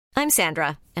I'm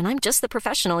Sandra, and I'm just the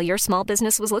professional your small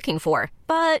business was looking for.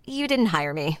 But you didn't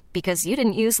hire me because you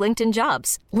didn't use LinkedIn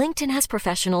Jobs. LinkedIn has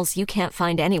professionals you can't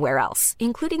find anywhere else,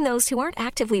 including those who aren't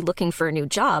actively looking for a new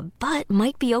job, but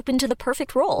might be open to the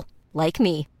perfect role, like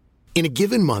me. In a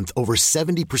given month, over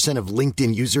 70% of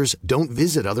LinkedIn users don't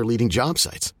visit other leading job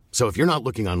sites. So if you're not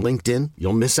looking on LinkedIn,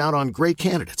 you'll miss out on great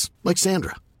candidates like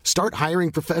Sandra. Start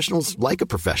hiring professionals like a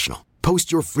professional.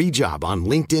 Post your free job on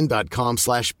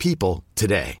linkedin.com/people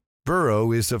today.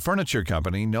 Burrow is a furniture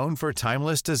company known for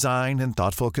timeless design and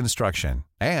thoughtful construction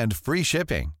and free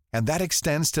shipping, and that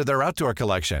extends to their outdoor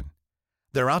collection.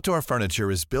 Their outdoor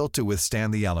furniture is built to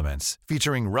withstand the elements,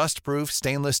 featuring rust-proof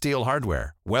stainless steel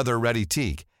hardware, weather-ready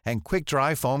teak, and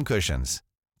quick-dry foam cushions.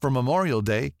 For Memorial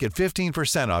Day, get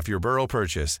 15% off your Burrow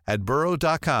purchase at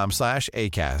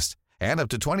burrow.com/ACAST and up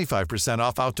to 25%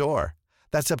 off outdoor.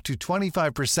 That's up to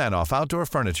 25% off outdoor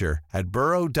furniture at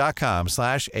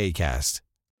burrow.com/ACAST.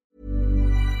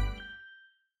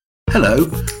 Hello,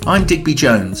 I'm Digby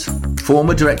Jones,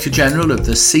 former Director General of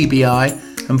the CBI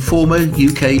and former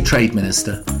UK Trade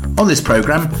Minister. On this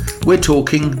programme, we're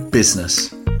talking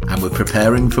business and we're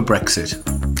preparing for Brexit.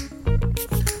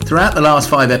 Throughout the last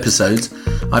 5 episodes,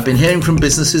 I've been hearing from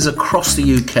businesses across the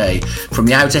UK, from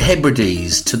the Outer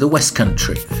Hebrides to the West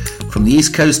Country, from the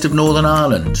east coast of Northern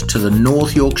Ireland to the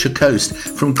North Yorkshire coast,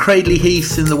 from Cradley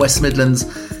Heath in the West Midlands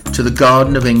to the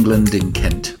Garden of England in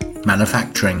Kent.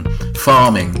 Manufacturing,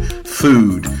 farming,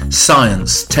 food,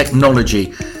 science,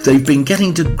 technology. They've been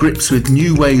getting to grips with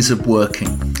new ways of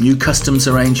working, new customs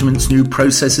arrangements, new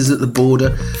processes at the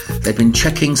border. They've been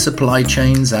checking supply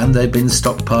chains and they've been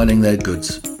stockpiling their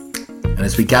goods. And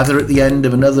as we gather at the end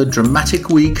of another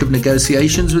dramatic week of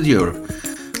negotiations with Europe,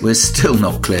 we're still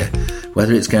not clear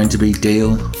whether it's going to be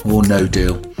deal or no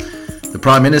deal. The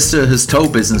Prime Minister has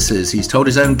told businesses, he's told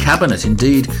his own cabinet,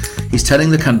 indeed, he's telling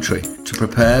the country to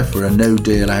prepare for a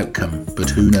no-deal outcome, but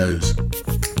who knows?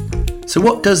 So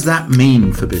what does that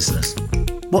mean for business?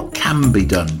 What can be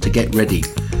done to get ready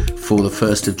for the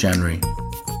 1st of January,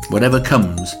 whatever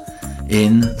comes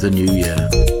in the new year?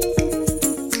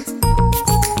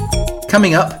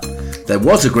 Coming up, there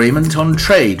was agreement on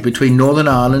trade between Northern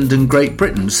Ireland and Great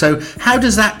Britain, so how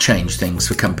does that change things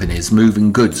for companies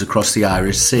moving goods across the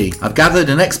Irish Sea? I've gathered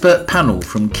an expert panel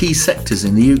from key sectors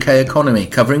in the UK economy,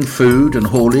 covering food and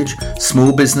haulage,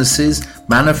 small businesses,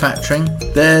 manufacturing.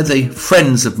 They're the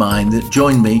friends of mine that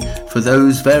joined me for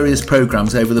those various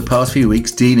programmes over the past few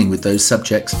weeks dealing with those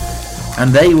subjects,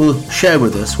 and they will share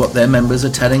with us what their members are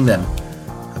telling them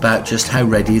about just how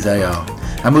ready they are.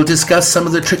 And we'll discuss some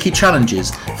of the tricky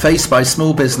challenges faced by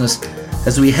small business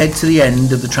as we head to the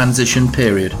end of the transition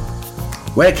period.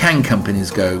 Where can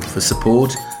companies go for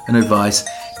support and advice,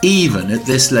 even at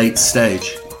this late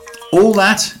stage? All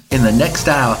that in the next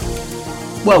hour.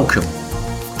 Welcome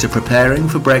to Preparing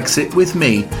for Brexit with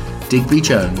me, Digby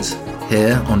Jones,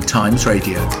 here on Times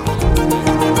Radio.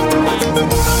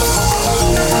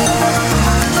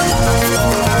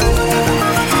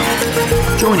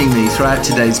 Joining me throughout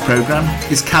today's programme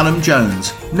is Callum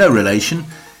Jones, no relation.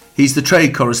 He's the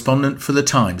trade correspondent for The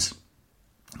Times.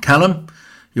 Callum,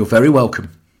 you're very welcome.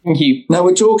 Thank you. Now,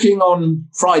 we're talking on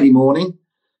Friday morning,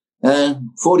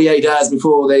 48 hours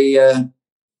before the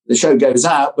show goes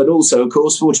out, but also, of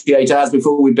course, 48 hours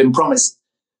before we've been promised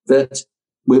that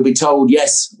we'll be told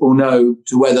yes or no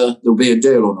to whether there'll be a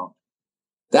deal or not.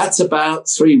 That's about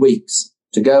 3 weeks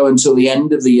to go until the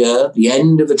end of the year, the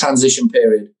end of the transition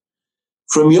period.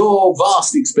 From your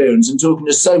vast experience and talking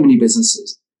to so many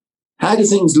businesses, how do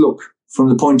things look from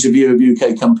the point of view of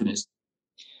UK companies?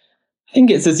 I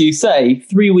think it's, as you say,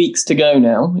 3 weeks to go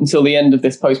now until the end of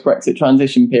this post-Brexit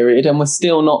transition period, and we're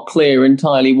still not clear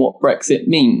entirely what Brexit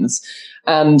means.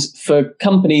 And for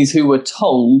companies who were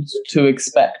told to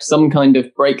expect some kind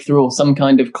of breakthrough or some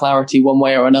kind of clarity one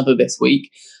way or another this week,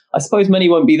 I suppose many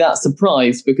won't be that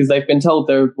surprised because they've been told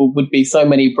there would be so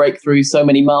many breakthroughs, so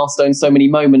many milestones, so many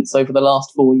moments over the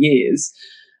last 4 years.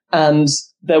 And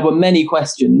there were many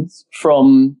questions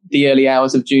from the early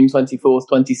hours of June 24th,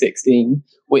 2016,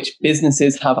 which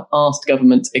businesses have asked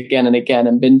government again and again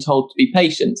and been told to be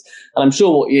patient. And I'm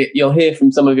sure what you'll hear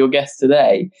from some of your guests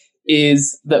today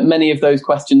is that many of those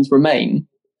questions remain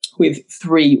with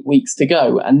 3 weeks to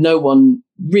go. And no one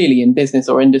really in business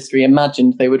or industry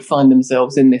imagined they would find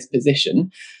themselves in this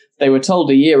position. They were told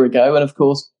a year ago, and of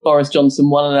course, Boris Johnson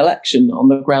won an election on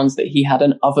the grounds that he had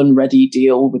an oven-ready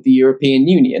deal with the European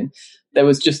Union. There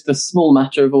was just the small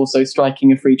matter of also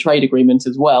striking a free trade agreement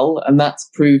as well, and that's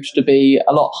proved to be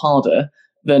a lot harder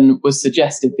than was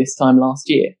suggested this time last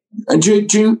year. And do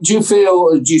you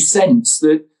feel, do you sense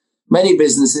that many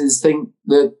businesses think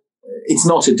that it's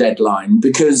not a deadline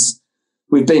because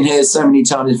we've been here so many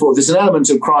times before. There's an element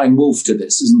of crying wolf to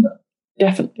this, isn't there?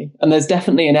 Definitely. And there's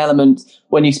definitely an element,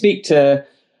 when you speak to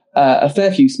a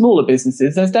fair few smaller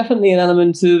businesses, there's definitely an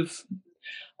element of,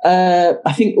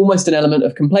 I think almost an element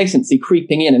of complacency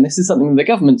creeping in. And this is something that the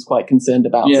government's quite concerned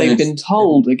about. Yes. They've been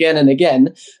told again and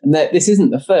again, and that this isn't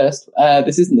the first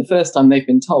time they've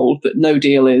been told that no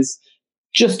deal is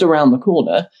just around the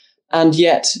corner. And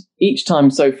yet each time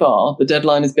so far, the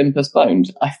deadline has been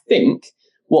postponed. I think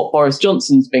what Boris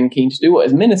Johnson's been keen to do, what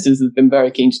his ministers have been very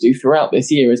keen to do throughout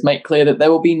this year, is make clear that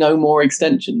there will be no more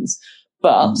extensions.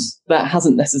 But that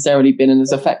hasn't necessarily been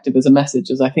as effective as a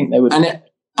message as I think they would.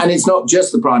 And it's not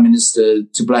just the Prime Minister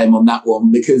to blame on that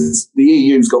one, because the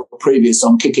EU's got previous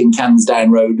on kicking cans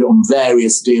down road on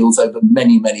various deals over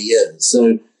many, many years.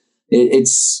 So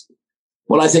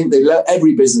I think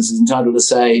every business is entitled to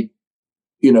say,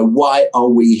 why are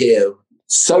we here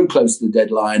so close to the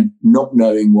deadline, not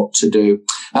knowing what to do?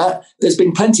 There's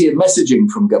been plenty of messaging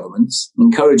from governments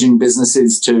encouraging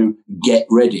businesses to get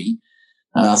ready.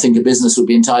 I think a business would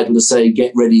be entitled to say,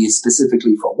 get ready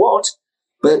specifically for what?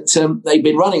 But they've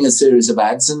been running a series of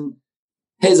ads, and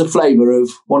here's a flavour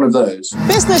of one of those.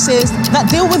 Businesses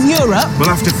that deal with Europe will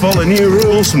have to follow new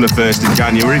rules from the 1st of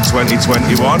January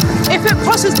 2021. If it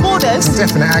crosses borders,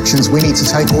 definite actions we need to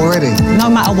take already.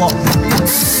 No matter what.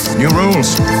 New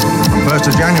rules from 1st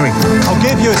of January. I'll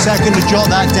give you a second to jot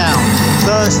that down.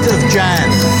 1st of Jan.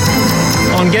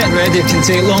 On Get Ready can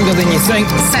take longer than you think.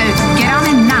 So get on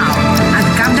it now at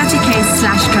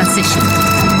gov.uk/transition.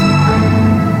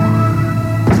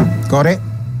 Got it?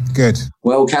 Good.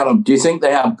 Well, Callum, do you think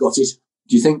they have got it?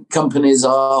 Do you think companies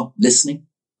are listening?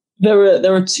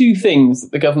 There are two things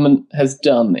that the government has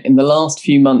done in the last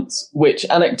few months, which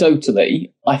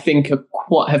anecdotally I think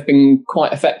have been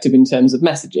quite effective in terms of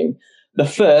messaging. The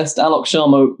first, Alok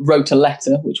Sharma wrote a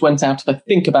letter which went out, I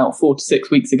think, about 4 to 6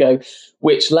 weeks ago,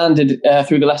 which landed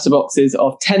through the letterboxes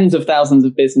of tens of thousands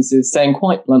of businesses saying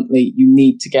quite bluntly, you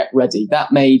need to get ready.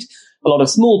 That made a lot of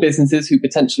small businesses who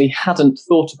potentially hadn't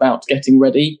thought about getting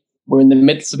ready. We're in the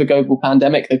midst of a global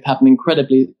pandemic. They've had an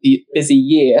incredibly busy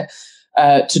year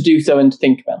to do so and to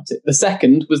think about it. The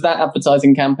second was that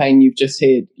advertising campaign you've just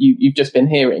been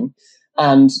hearing.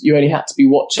 And you only had to be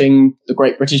watching the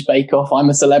Great British Bake Off, I'm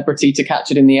a Celebrity, to catch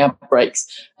it in the ad breaks.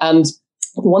 And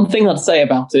one thing I'd say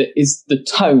about it is the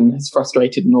tone has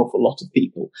frustrated an awful lot of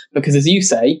people. Because as you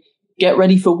say, get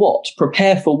ready for what?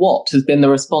 Prepare for what has been the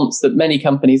response that many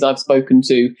companies I've spoken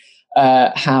to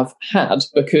have had,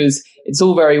 because it's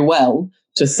all very well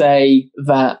to say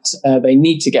that they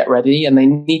need to get ready and they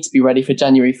need to be ready for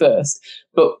January 1st.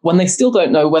 But when they still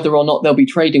don't know whether or not they'll be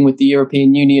trading with the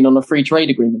European Union on a free trade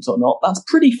agreement or not, that's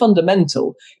pretty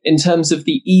fundamental in terms of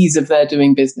the ease of their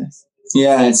doing business.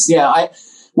 Yes, yeah.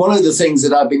 One of the things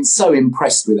that I've been so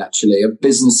impressed with, actually, of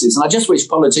businesses, and I just wish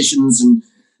politicians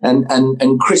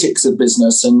and critics of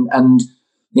business and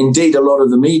indeed a lot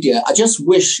of the media, I just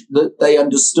wish that they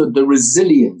understood the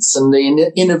resilience and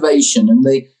the innovation and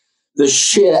the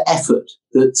sheer effort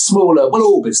that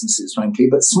all businesses, frankly,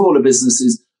 but smaller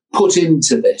businesses put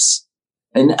into this.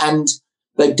 And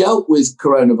they dealt with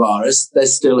coronavirus, they're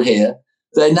still here.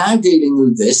 They're now dealing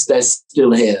with this, they're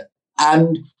still here.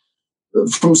 And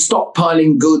from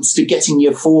stockpiling goods to getting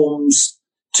your forms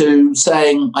to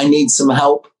saying, I need some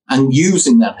help, and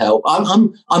using that help,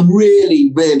 I'm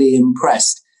really, really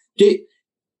impressed. Do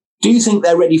you think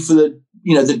they're ready for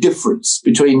the difference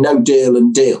between no deal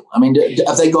and deal? I mean,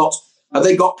 have they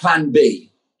got plan B?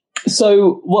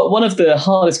 So one of the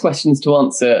hardest questions to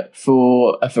answer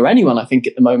for anyone, I think,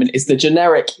 at the moment is the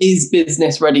generic, is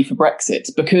business ready for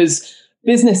Brexit? Because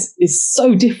business is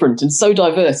so different and so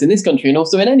diverse in this country and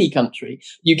also in any country.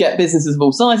 You get businesses of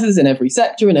all sizes in every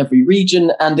sector, in every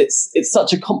region, and it's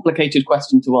such a complicated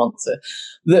question to answer.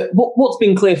 What's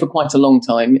been clear for quite a long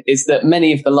time is that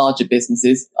many of the larger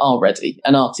businesses are ready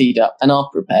and are teed up and are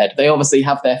prepared. They obviously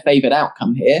have their favoured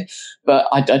outcome here, but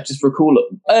I just recall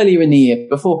earlier in the year,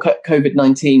 before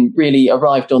COVID-19 really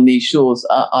arrived on these shores,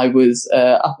 I was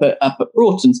up at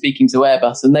Broughton speaking to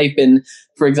Airbus, and they've been,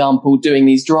 for example, doing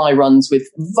these dry runs with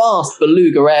vast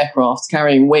Beluga aircraft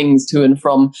carrying wings to and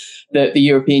from the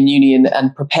European Union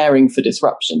and preparing for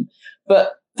disruption.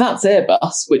 But that's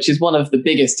Airbus, which is one of the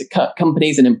biggest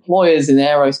companies and employers in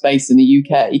aerospace in the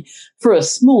UK. For a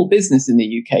small business in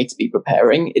the UK to be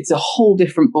preparing, it's a whole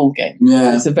different ballgame.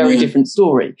 Yeah, it's a very different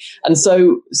story. And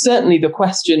so certainly the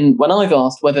question, when I've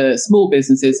asked whether small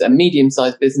businesses and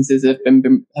medium-sized businesses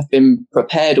have been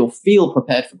prepared or feel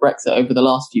prepared for Brexit over the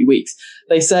last few weeks,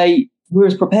 they say we're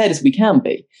as prepared as we can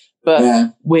be.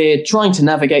 But we're trying to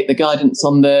navigate the guidance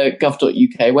on the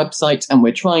gov.uk website, and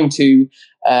we're trying to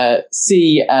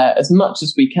see as much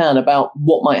as we can about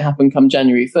what might happen come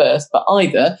January 1st, but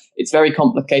either it's very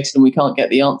complicated and we can't get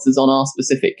the answers on our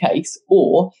specific case,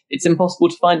 or it's impossible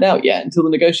to find out yet until the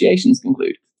negotiations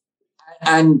conclude.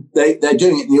 And they're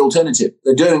doing it in the alternative.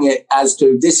 They're doing it as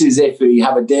to this is if we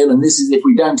have a deal and this is if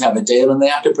we don't have a deal, and they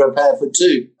have to prepare for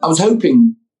two. I was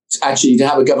hoping actually to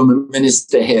have a government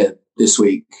minister here this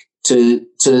week to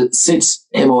sit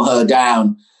him or her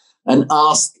down and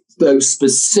ask those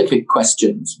specific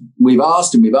questions. We've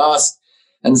asked,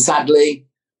 and sadly,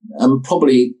 and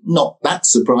probably not that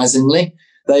surprisingly,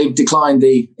 they've declined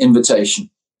the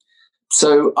invitation.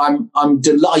 So I'm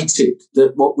delighted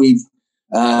that what we've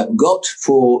got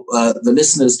for the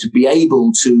listeners to be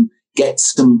able to get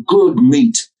some good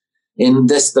meat in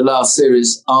this, the last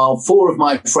series, are four of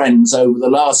my friends over the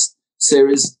last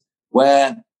series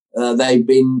where they've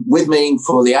been with me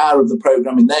for the hour of the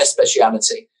programme in their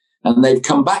speciality. And they've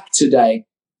come back today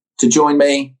to join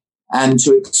me and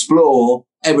to explore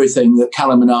everything that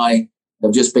Callum and I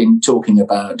have just been talking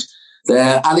about.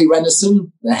 They're Ali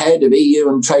Renison, the head of EU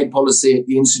and trade policy at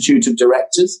the Institute of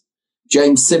Directors,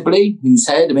 James Sibley, who's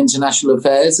head of international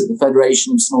affairs at the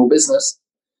Federation of Small Business,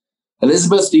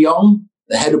 Elizabeth de Jong,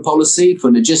 the head of policy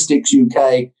for Logistics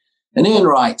UK, and Ian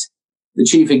Wright, the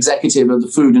chief executive of the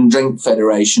Food and Drink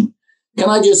Federation. Can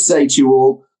I just say to you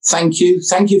all, thank you.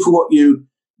 Thank you for what you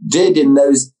did in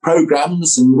those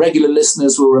programs, and regular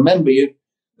listeners will remember you,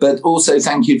 but also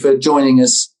thank you for joining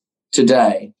us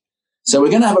today. So we're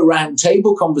going to have a round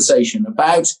table conversation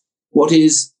about what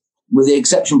is, with the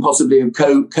exception possibly of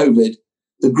COVID,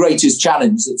 the greatest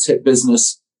challenge that's hit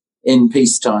business in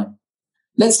peacetime.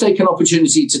 Let's take an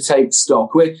opportunity to take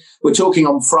stock. We're talking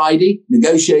on Friday.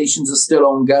 Negotiations are still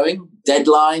ongoing.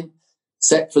 Deadline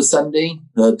set for Sunday.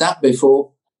 Heard that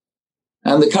before.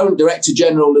 And the current Director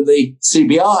General of the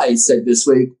CBI said this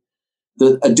week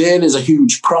that a deal is a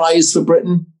huge prize for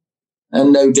Britain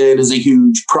and no deal is a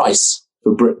huge price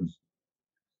for Britain.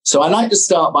 So I'd like to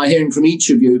start by hearing from each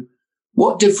of you,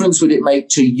 what difference would it make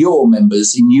to your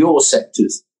members in your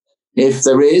sectors if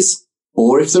there is,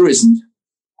 or if there isn't,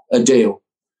 a deal?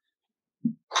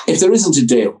 If there isn't a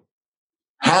deal,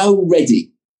 how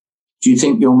ready do you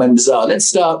think your members are? Let's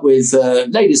start with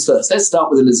ladies first. Let's start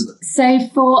with Elizabeth. So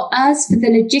for us, for the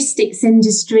logistics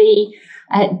industry,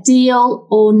 deal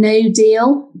or no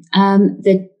deal,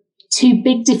 the two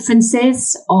big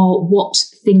differences are what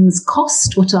things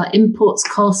cost, what our imports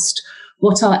cost,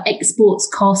 what our exports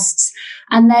costs,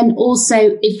 and then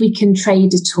also if we can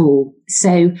trade at all.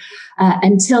 So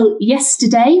until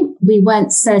yesterday, we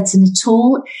weren't certain at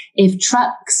all if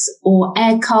trucks or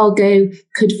air cargo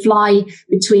could fly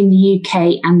between the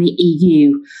UK and the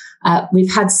EU.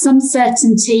 We've had some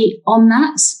certainty on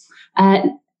that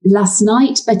last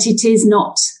night, but it is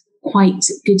not quite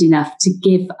good enough to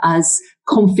give us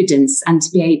confidence and to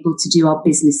be able to do our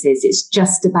businesses. It's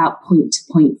just about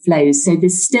point-to-point flows. So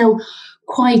there's still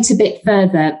quite a bit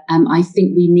further, I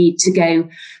think we need to go,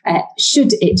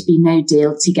 should it be no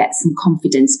deal, to get some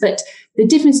confidence. But the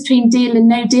difference between deal and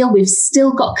no deal, we've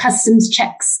still got customs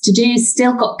checks to do,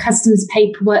 still got customs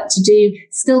paperwork to do,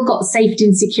 still got safety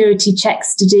and security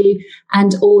checks to do,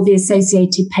 and all the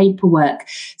associated paperwork.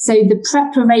 So the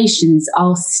preparations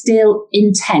are still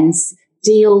intense,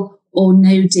 deal or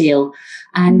no deal.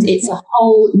 And it's a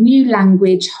whole new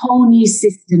language, whole new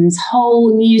systems,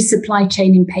 whole new supply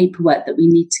chain and paperwork that we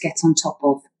need to get on top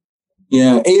of.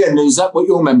 Yeah. Ian, is that what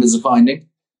your members are finding?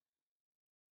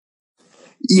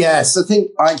 Yes, I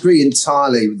think I agree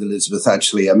entirely with Elizabeth,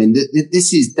 actually. I mean,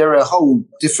 there are a whole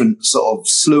different sort of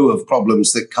slew of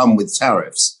problems that come with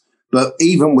tariffs. But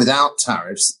even without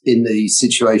tariffs, in the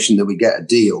situation that we get a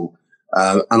deal,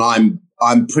 and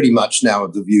I'm pretty much now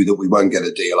of the view that we won't get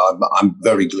a deal. I'm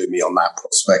very gloomy on that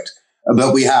prospect.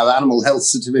 But we have animal health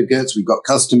certificates, we've got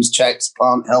customs checks,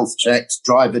 plant health checks,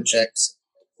 driver checks.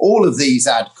 All of these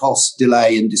add cost,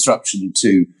 delay and disruption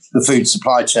to the food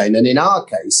supply chain. And in our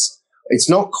case, it's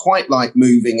not quite like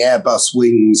moving Airbus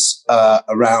wings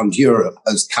around Europe,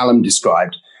 as Callum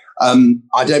described.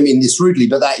 I don't mean this rudely,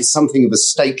 but that is something of a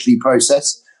stately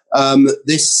process.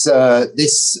 This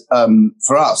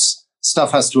for us,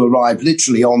 stuff has to arrive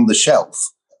literally on the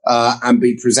shelf and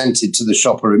be presented to the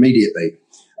shopper immediately.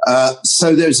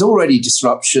 So there's already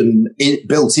disruption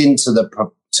built into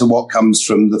to what comes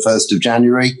from the 1st of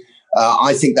January.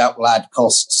 I think that will add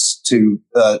costs to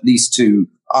at least to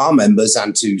our members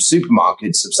and to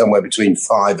supermarkets of somewhere between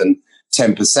 5 and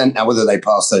 10%. Now, whether they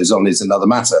pass those on is another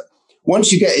matter.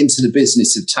 Once you get into the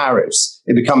business of tariffs,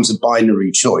 it becomes a binary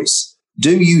choice.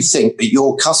 Do you think that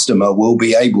your customer will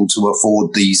be able to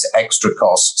afford these extra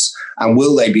costs, and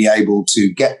will they be able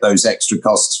to get those extra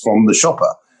costs from the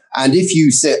shopper? And if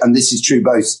you sit, and this is true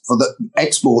both for the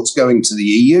exports going to the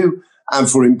EU and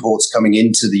for imports coming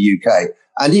into the UK.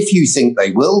 And if you think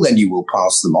they will, then you will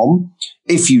pass them on.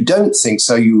 If you don't think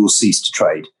so, you will cease to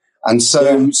trade. And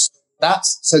so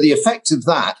so the effect of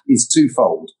that is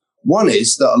twofold. One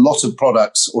is that a lot of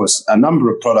products, or a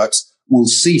number of products, will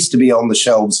cease to be on the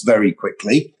shelves very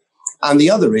quickly. And the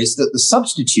other is that the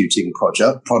substituting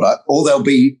product, or they'll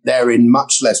be there in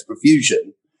much less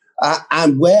profusion,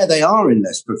 and where they are in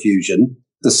less profusion,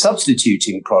 the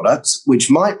substituting products, which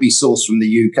might be sourced from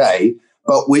the UK,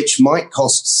 but which might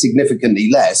cost significantly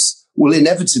less, will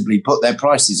inevitably put their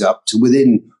prices up to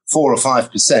within 4 or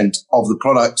 5% of the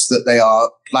products that they are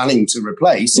planning to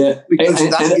replace, because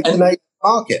that's in the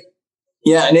market.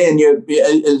 Yeah, and Ian,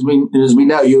 as we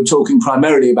know, you're talking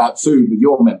primarily about food with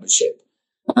your membership.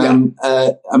 I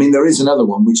mean, there is another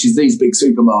one, which is these big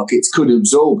supermarkets could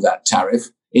absorb that tariff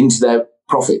into their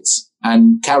profits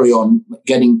and carry on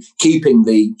keeping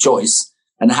the choice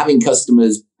and having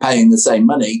customers paying the same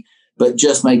money, but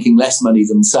just making less money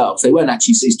themselves. They won't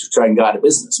actually cease to try and go out of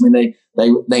business. I mean,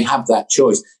 they have that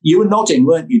choice. You were nodding,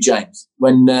 weren't you, James,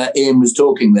 when Ian was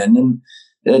talking then?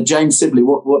 And James Sibley,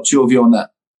 what's your view on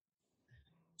that?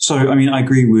 So, I mean, I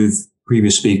agree with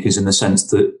previous speakers in the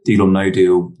sense that deal or no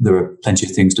deal, there are plenty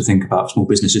of things to think about for small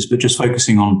businesses, but just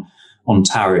focusing on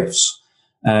tariffs,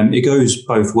 it goes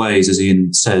both ways, as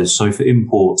Ian says. So for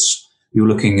imports, you're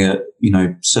looking at,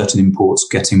 certain imports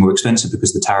getting more expensive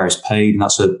because the tariff's paid, and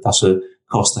that's a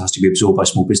cost that has to be absorbed by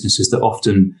small businesses that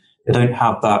often they don't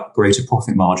have that greater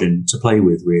profit margin to play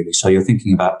with, really. So you're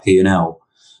thinking about P&L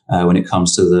when it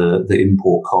comes to the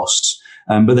import costs.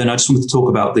 But then I just wanted to talk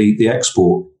about the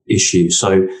export issue.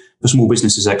 So for small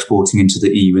businesses exporting into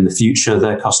the EU in the future,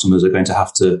 their customers are going to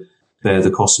have to bear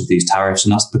the cost of these tariffs,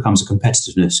 and that becomes a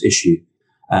competitiveness issue.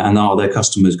 And are their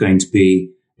customers going to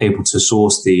be able to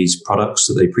source these products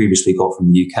that they previously got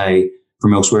from the UK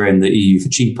from elsewhere in the EU for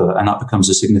cheaper? And that becomes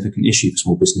a significant issue for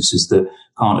small businesses that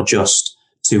can't adjust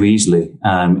too easily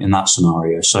in that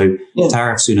scenario. So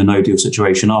tariffs in a no-deal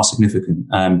situation are significant.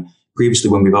 Previously,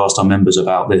 when we've asked our members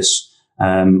about this,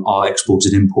 our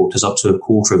exporters and importers, up to a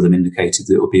quarter of them indicated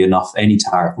that it would be enough, any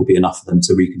tariff would be enough for them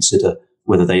to reconsider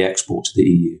whether they export to the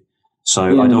EU. So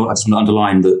I just want to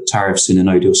underline that tariffs in a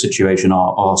no-deal situation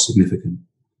are significant.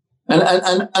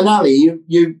 And Ali,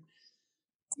 you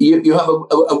have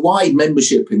a wide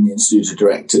membership in the Institute of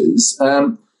Directors.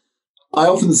 I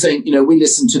often think, we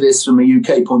listen to this from a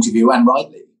UK point of view, and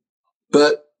rightly,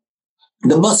 but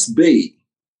there must be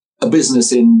a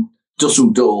business in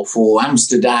Dusseldorf or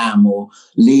Amsterdam or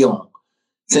Lyon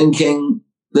thinking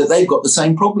that they've got the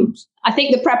same problems. I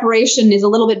think the preparation is a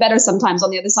little bit better sometimes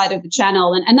on the other side of the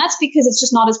channel. And that's because it's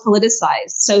just not as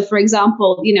politicized. So, for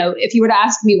example, if you were to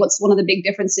ask me what's one of the big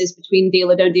differences between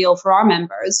deal or no deal for our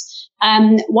members,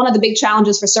 one of the big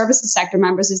challenges for services sector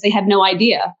members is they have no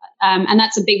idea. And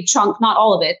that's a big chunk, not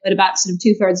all of it, but about sort of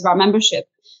 2/3 of our membership.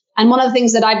 And one of the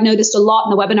things that I've noticed a lot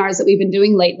in the webinars that we've been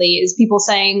doing lately is people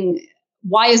saying,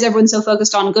 why is everyone so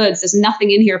focused on goods? There's nothing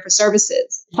in here for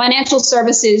services. Financial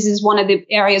services is one of the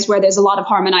areas where there's a lot of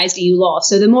harmonized EU law.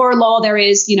 So the more law there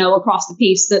is, across the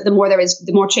piece, the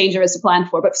more change there is to plan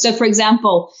for. But so, for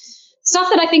example, stuff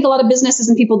that I think a lot of businesses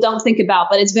and people don't think about,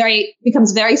 but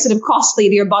becomes very sort of costly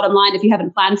to your bottom line if you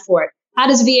haven't planned for it. How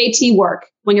does VAT work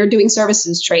when you're doing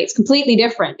services trades? Completely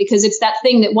different, because it's that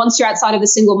thing that once you're outside of the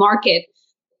single market,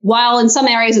 while in some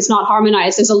areas it's not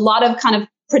harmonized, there's a lot of kind of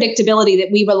predictability that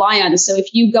we rely on. So if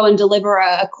you go and deliver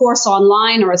a course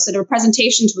online or a sort of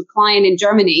presentation to a client in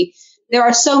Germany, there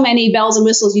are so many bells and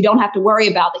whistles you don't have to worry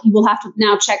about that you will have to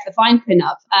now check the fine print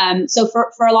of. So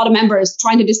for a lot of members,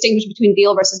 trying to distinguish between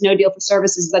deal versus no deal for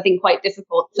services is, I think, quite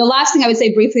difficult. The last thing I would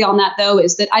say briefly on that, though,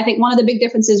 is that I think one of the big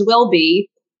differences will be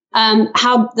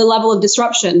how the level of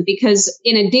disruption, because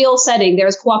in a deal setting, there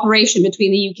is cooperation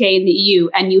between the UK and the EU,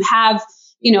 and you have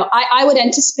I would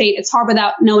anticipate, it's hard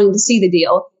without knowing to see the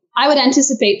deal. I would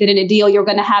anticipate that in a deal, you're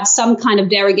going to have some kind of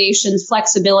derogations,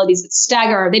 flexibilities that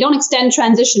stagger. They don't extend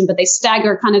transition, but they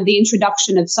stagger kind of the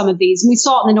introduction of some of these. And we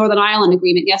saw it in the Northern Ireland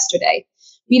Agreement yesterday.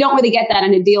 You don't really get that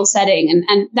in a deal setting.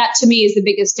 And that to me is the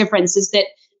biggest difference, is that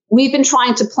we've been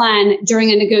trying to plan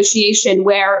during a negotiation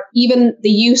where even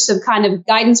the use of kind of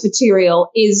guidance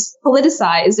material is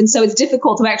politicized. And so it's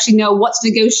difficult to actually know what's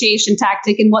negotiation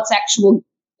tactic and what's actual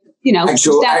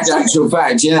actual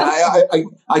fact. Yeah,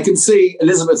 I can see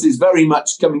Elizabeth is very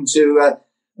much coming to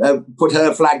put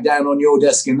her flag down on your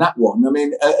desk in that one. I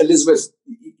mean, Elizabeth,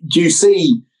 do you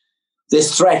see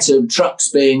this threat of trucks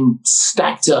being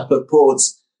stacked up at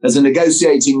ports as a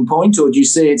negotiating point, or do you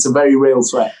see it's a very real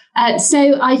threat?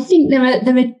 So I think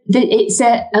it's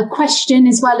a question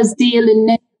as well as deal and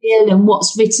no deal and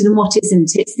what's written and what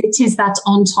isn't. It is that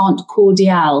entente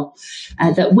cordiale,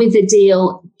 that with a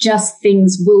deal, just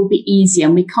things will be easier.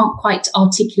 And we can't quite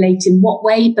articulate in what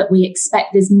way, but we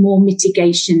expect there's more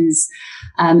mitigations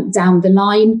down the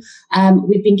line.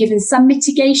 We've been given some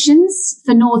mitigations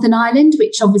for Northern Ireland,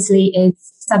 which obviously is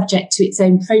subject to its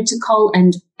own protocol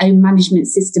and own management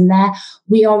system there.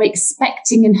 We are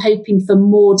expecting and hoping for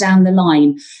more down the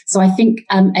line. So I think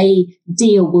a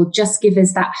deal will just give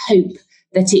us that hope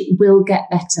that it will get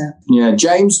better. Yeah.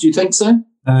 James, do you think so?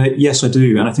 Yes, I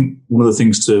do. And I think one of the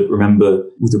things to remember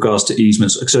with regards to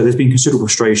easements, so there's been considerable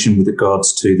frustration with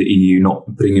regards to the EU not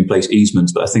putting in place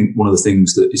easements. But I think one of the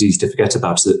things that is easy to forget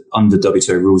about is that under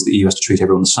WTO rules, the EU has to treat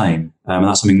everyone the same. And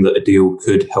that's something that a deal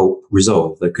could help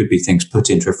resolve. There could be things put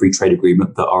into a free trade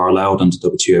agreement that are allowed under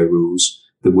WTO rules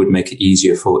that would make it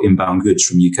easier for inbound goods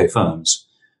from UK firms.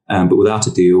 But without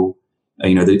a deal,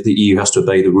 the EU has to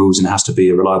obey the rules and has to be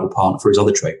a reliable partner for its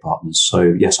other trade partners.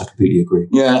 So, yes, I completely agree.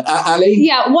 Yeah. Ali?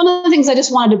 Yeah, one of the things I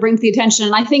just wanted to bring to the attention,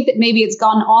 and I think that maybe it's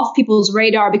gone off people's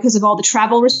radar because of all the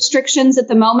travel restrictions at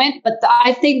the moment, but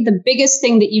I think the biggest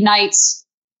thing that unites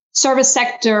service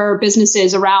sector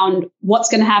businesses around what's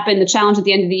going to happen, the challenge at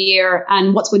the end of the year,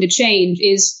 and what's going to change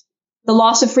is the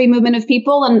loss of free movement of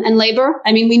people and labor.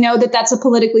 I mean, we know that that's a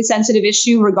politically sensitive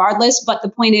issue regardless, but the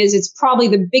point is it's probably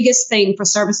the biggest thing for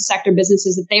services sector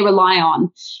businesses that they rely on.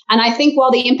 And I think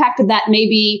while the impact of that may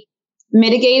be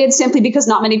mitigated simply because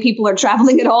not many people are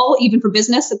traveling at all, even for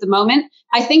business at the moment,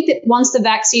 I think that once the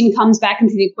vaccine comes back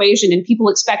into the equation and people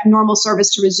expect normal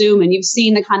service to resume, and you've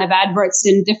seen the kind of adverts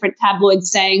in different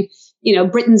tabloids saying,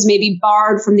 Britain's maybe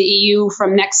barred from the EU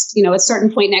from next, a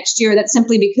certain point next year. That's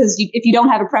simply because if you don't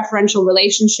have a preferential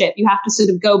relationship, you have to sort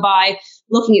of go by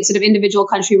looking at sort of individual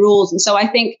country rules. And so I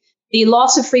think the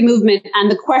loss of free movement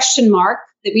and the question mark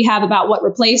that we have about what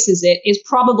replaces it is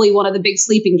probably one of the big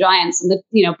sleeping giants. And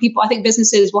I think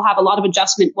businesses will have a lot of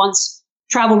adjustment once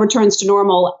travel returns to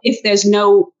normal if there's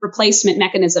no replacement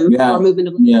mechanism for movement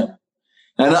of labor.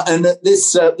 Yeah. And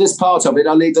this part of it,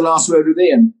 I'll leave the last word with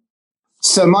Ian.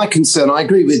 So my concern, I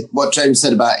agree with what James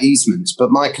said about easements,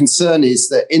 but my concern is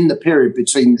that in the period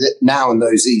between now and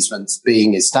those easements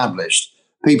being established,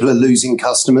 people are losing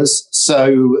customers.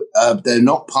 So they're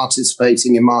not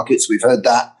participating in markets. We've heard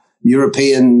that.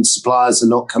 European suppliers are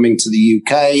not coming to the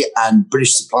UK and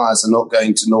British suppliers are not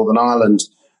going to Northern Ireland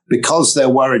because they're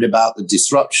worried about the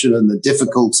disruption and the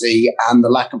difficulty and the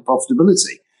lack of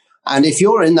profitability. And if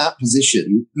you're in that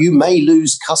position, you may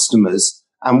lose customers.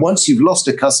 And once you've lost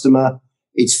a customer,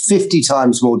 it's 50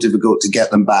 times more difficult to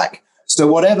get them back. So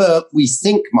whatever we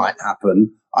think might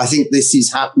happen, I think this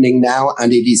is happening now,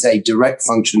 and it is a direct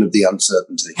function of the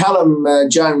uncertainty. Callum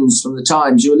Jones from The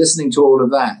Times, you were listening to all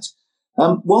of that.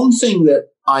 One thing that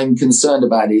I'm concerned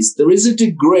about is there is a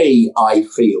degree, I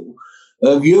feel,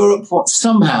 of Europe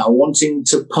somehow wanting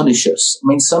to punish us. I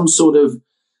mean, some sort of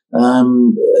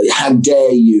how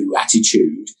dare you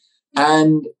attitude.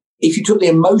 And if you took the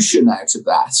emotion out of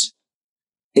that,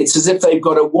 it's as if they've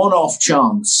got a one-off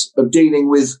chance of dealing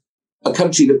with a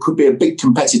country that could be a big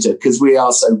competitor because we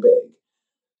are so big.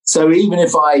 So even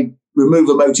if I remove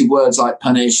emotive words like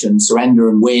punish and surrender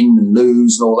and win and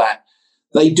lose and all that,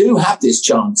 they do have this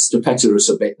chance to petter us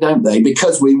a bit, don't they?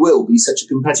 Because we will be such a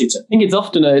competitor. I think it's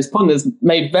often a point that's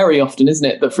made very often, isn't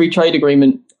it, that free trade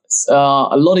agreements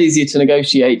are a lot easier to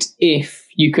negotiate if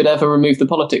you could ever remove the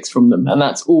politics from them. And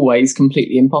that's always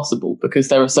completely impossible because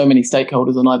there are so many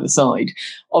stakeholders on either side.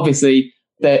 Obviously,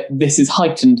 this has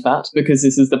heightened that because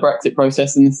this is the Brexit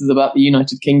process and this is about the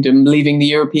United Kingdom leaving the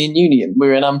European Union.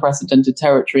 We're in unprecedented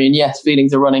territory and yes,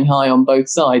 feelings are running high on both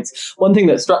sides. One thing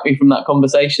that struck me from that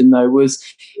conversation though was,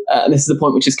 and this is a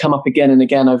point which has come up again and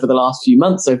again over the last few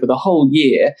months, over the whole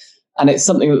year, and it's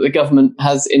something that the government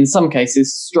has, in some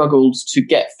cases, struggled to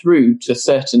get through to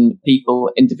certain people,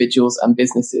 individuals and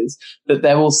businesses, that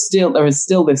there is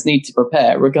still this need to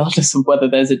prepare, regardless of whether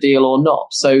there's a deal or not.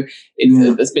 So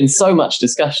there's been so much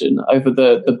discussion over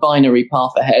the binary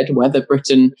path ahead, whether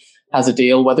Britain has a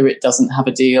deal, whether it doesn't have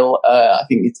a deal. I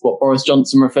think it's what Boris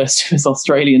Johnson refers to as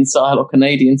Australian style or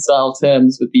Canadian style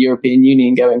terms with the European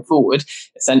Union going forward,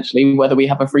 essentially whether we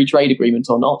have a free trade agreement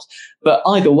or not. But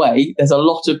either way, there's a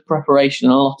lot of preparation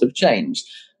and a lot of change.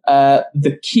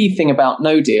 The key thing about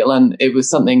no deal, and it was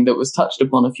something that was touched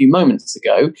upon a few moments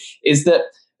ago, is that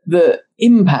the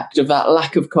impact of that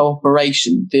lack of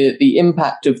cooperation, the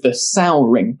impact of the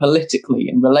souring politically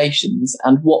in relations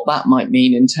and what that might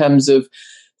mean in terms of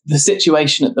the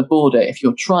situation at the border, if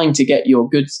you're trying to get your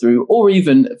goods through, or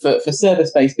even for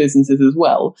service-based businesses as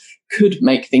well, could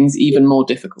make things even more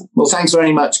difficult. Well, thanks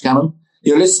very much, Callum.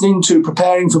 You're listening to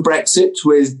Preparing for Brexit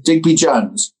with Digby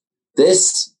Jones.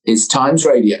 This is Times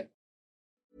Radio.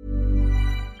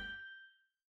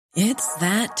 It's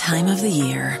that time of the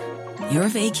year. Your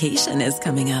vacation is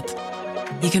coming up.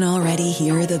 You can already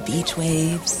hear the beach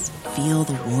waves, feel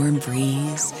the warm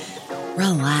breeze,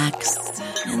 relax,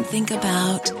 and think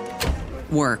about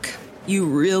work. You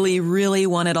really, really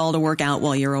want it all to work out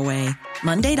while you're away.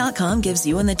 Monday.com gives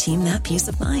you and the team that peace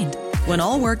of mind. When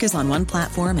all work is on one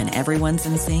platform and everyone's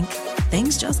in sync,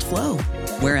 things just flow.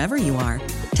 Wherever you are,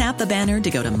 tap the banner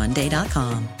to go to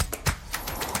Monday.com.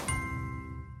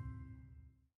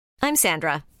 I'm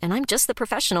Sandra, and I'm just the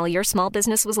professional your small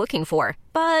business was looking for.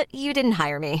 But you didn't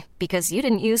hire me because you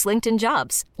didn't use LinkedIn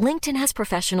Jobs. LinkedIn has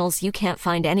professionals you can't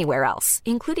find anywhere else,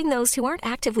 including those who aren't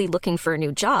actively looking for a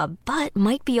new job, but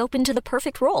might be open to the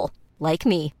perfect role, like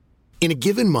me. In a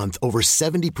given month, over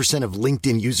 70% of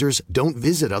LinkedIn users don't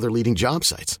visit other leading job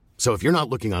sites. So if you're not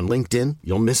looking on LinkedIn,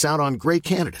 you'll miss out on great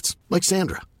candidates like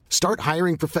Sandra. Start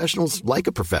hiring professionals like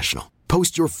a professional.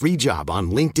 Post your free job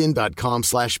on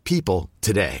linkedin.com/people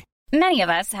today. Many of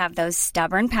us have those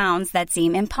stubborn pounds that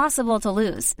seem impossible to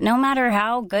lose, no matter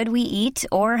how good we eat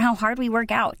or how hard we work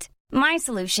out. My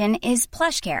solution is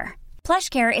PlushCare.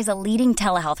 PlushCare is a leading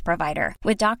telehealth provider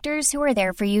with doctors who are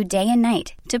there for you day and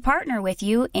night to partner with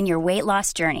you in your weight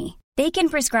loss journey. They can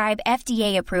prescribe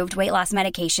FDA-approved weight loss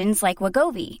medications like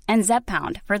Wegovy and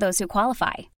Zepbound for those who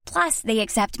qualify. Plus, they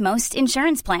accept most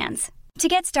insurance plans. To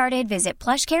get started, visit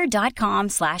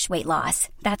plushcare.com/weightloss.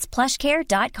 That's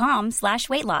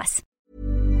plushcare.com/weightloss.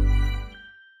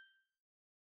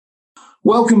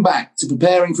 Welcome back to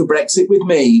Preparing for Brexit with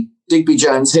me, Digby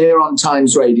Jones, here on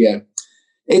Times Radio.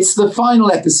 It's the final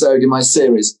episode in my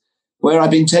series where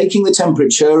I've been taking the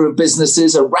temperature of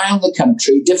businesses around the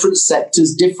country, different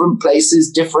sectors, different places,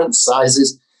 different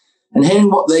sizes, and hearing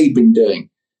what they've been doing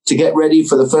to get ready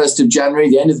for the 1st of January,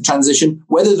 the end of the transition,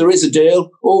 whether there is a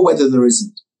deal or whether there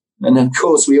isn't. And of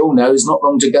course, we all know it's not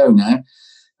long to go now.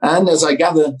 And as I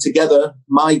gather together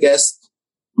my guests,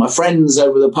 my friends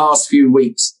over the past few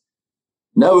weeks,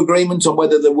 no agreement on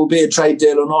whether there will be a trade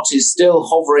deal or not is still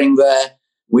hovering there.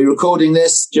 We're recording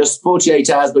this just 48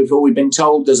 hours before we've been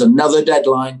told there's another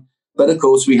deadline. But of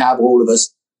course, we have all of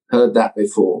us heard that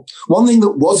before. One thing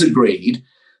that was agreed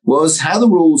was how the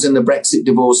rules in the Brexit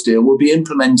divorce deal will be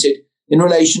implemented in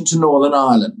relation to Northern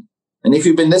Ireland. And if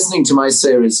you've been listening to my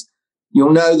series,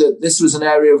 you'll know that this was an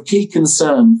area of key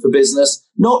concern for business,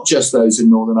 not just those in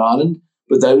Northern Ireland,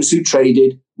 but those who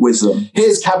traded with them.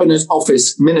 Here's Cabinet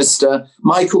Office Minister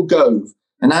Michael Gove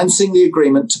announcing the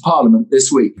agreement to Parliament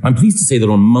this week. I'm pleased to say that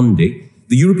on Monday,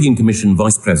 the European Commission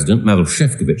Vice President, Maroš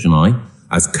Šefčovič, and I,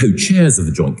 as co-chairs of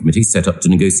the Joint Committee set up to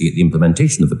negotiate the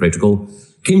implementation of the protocol,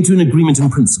 came to an agreement in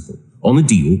principle on a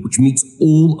deal which meets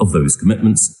all of those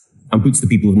commitments and puts the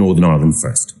people of Northern Ireland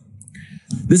first.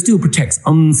 This deal protects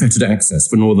unfettered access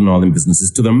for Northern Ireland businesses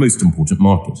to their most important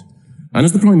market. And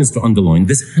as the Prime Minister underlined,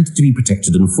 this had to be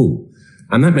protected in full.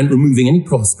 And that meant removing any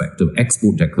prospect of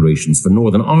export declarations for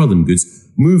Northern Ireland goods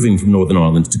moving from Northern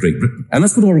Ireland to Great Britain. And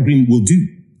that's what our agreement will do.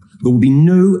 There will be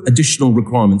no additional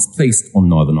requirements placed on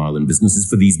Northern Ireland businesses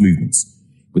for these movements,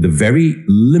 with a very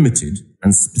limited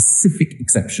and specific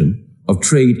exception of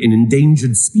trade in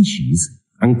endangered species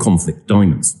and conflict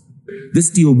diamonds. This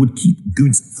deal would keep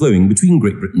goods flowing between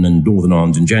Great Britain and Northern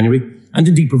Ireland in January, and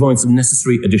indeed provide some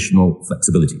necessary additional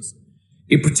flexibilities.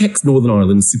 It protects Northern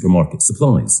Ireland's supermarket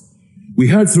supplies. We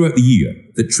heard throughout the year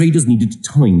that traders needed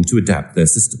time to adapt their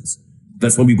systems.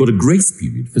 That's why we've got a grace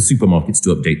period for supermarkets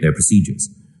to update their procedures.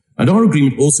 And our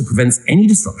agreement also prevents any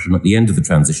disruption at the end of the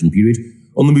transition period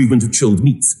on the movement of chilled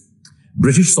meats.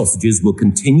 British sausages will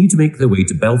continue to make their way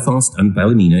to Belfast and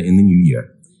Ballymena in the new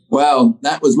year. Well,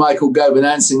 that was Michael Gove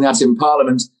announcing that in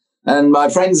Parliament. And my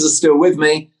friends are still with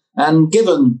me. And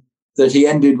given that he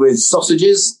ended with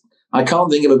sausages, I can't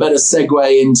think of a better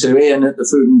segue into Ian at the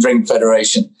Food and Drink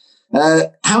Federation.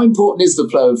 How important is the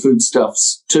flow of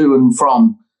foodstuffs to and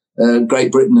from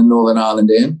Great Britain and Northern Ireland,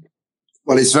 Ian?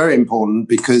 Well, it's very important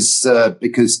because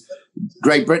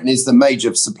Great Britain is the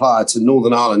major supplier to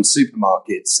Northern Ireland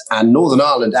supermarkets, and Northern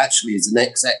Ireland actually is a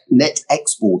net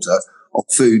exporter of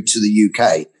food to the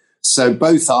UK. So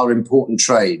both are important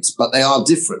trades, but they are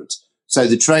different. So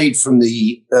the trade from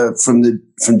GB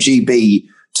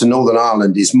to Northern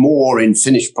Ireland is more in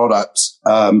finished products,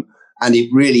 and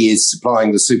it really is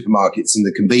supplying the supermarkets and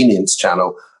the convenience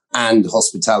channel and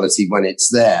hospitality when it's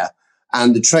there.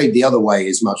 And the trade the other way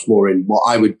is much more in what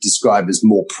I would describe as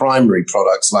more primary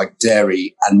products like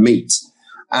dairy and meat.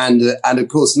 And of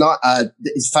course,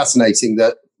 it's fascinating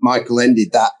that Michael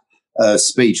ended that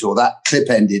speech, or that clip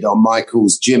ended on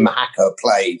Michael's Jim Hacker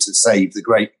play to save the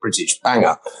great British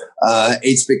banger.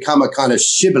 It's become a kind of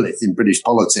shibboleth in British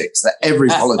politics that every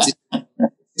politician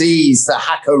sees the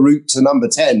Hacker route to number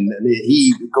 10. And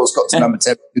he, of course, got to number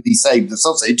 10 because he saved the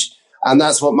sausage. And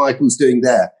that's what Michael's doing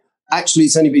there. Actually,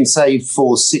 it's only been saved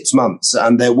for 6 months,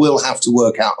 and they will have to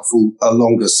work out a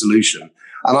longer solution.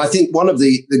 And I think one of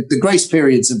the grace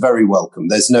periods are very welcome.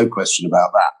 There's no question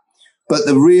about that. But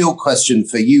the real question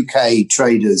for UK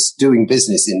traders doing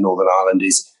business in Northern Ireland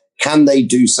is, can they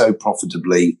do so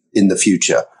profitably in the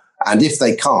future? And if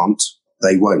they can't,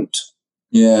 they won't.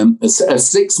 Yeah, a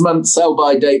 6-month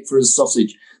sell-by date for a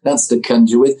sausage. That's to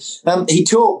conjure with. He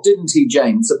talked, didn't he,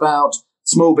 James, about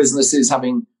small businesses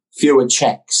having fewer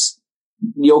checks.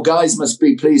 Your guys must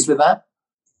be pleased with that.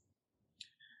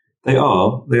 They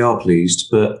are pleased.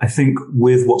 But I think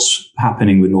with what's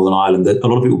happening with Northern Ireland, that a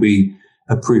lot of it will be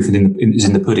a proof is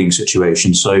in the pudding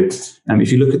situation. So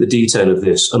if you look at the detail of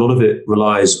this, a lot of it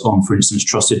relies on, for instance,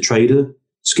 trusted trader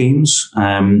schemes,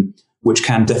 which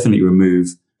can definitely remove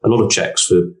a lot of checks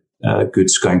for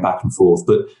goods going back and forth.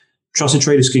 But trusted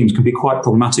trader schemes can be quite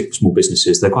problematic for small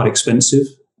businesses. They're quite expensive.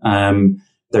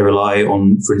 They rely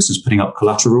on, for instance, putting up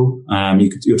collateral.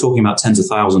 You're talking about tens of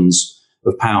thousands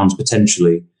of pounds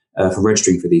potentially for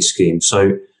registering for these schemes.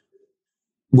 So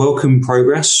welcome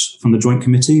progress from the Joint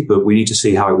Committee, but we need to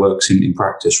see how it works in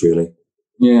practice, really.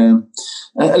 Yeah.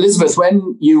 Elizabeth,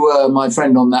 when you were my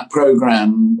friend on that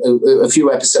programme a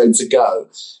few episodes ago,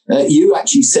 you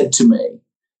actually said to me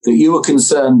that you were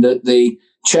concerned that the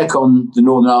check on the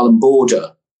Northern Ireland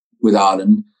border with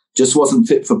Ireland just wasn't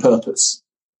fit for purpose.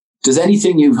 Does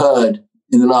anything you've heard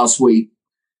in the last week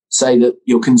say that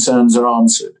your concerns are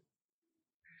answered?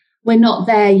 We're not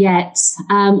there yet.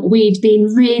 We'd been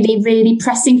really, really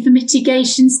pressing for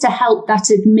mitigations to help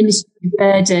that administrative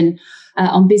burden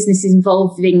on businesses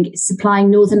involving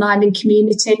supplying Northern Ireland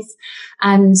communities.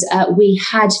 And we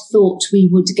had thought we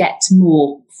would get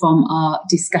more from our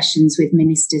discussions with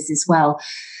ministers as well.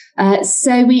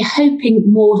 So we're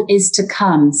hoping more is to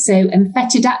come. So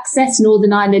unfettered access,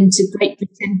 Northern Ireland to Great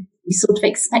Britain, we sort of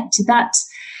expected that.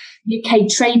 UK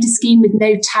trader scheme with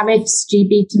no tariffs,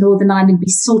 GB to Northern Ireland,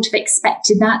 we sort of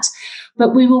expected that.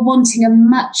 But we were wanting a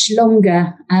much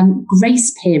longer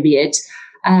grace period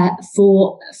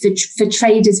for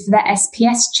traders for their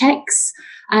SPS checks.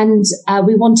 And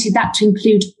we wanted that to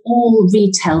include all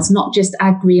retails, not just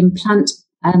agri and plant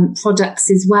products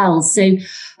as well. So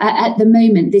at the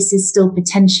moment, this is still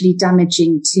potentially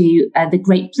damaging to the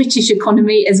Great British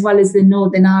economy as well as the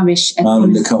Northern Irish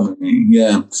economy.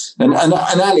 Yeah, and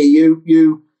Ali,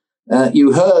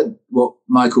 you heard what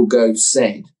Michael Gove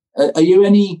said. Are you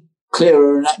any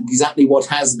clearer on exactly what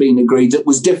has been agreed that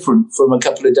was different from a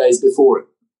couple of days before it?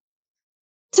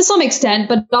 To some extent,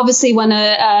 but obviously when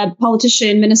a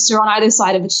politician, minister on either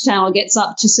side of the channel gets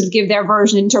up to sort of give their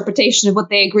version interpretation of what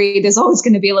they agree, there's always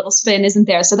going to be a little spin, isn't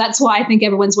there? So that's why I think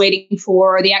everyone's waiting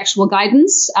for the actual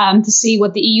guidance to see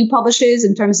what the EU publishes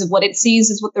in terms of what it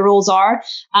sees as what the rules are,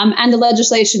 and the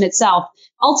legislation itself.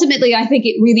 Ultimately, I think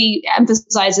it really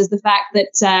emphasizes the fact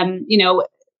that,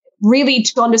 really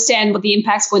to understand what the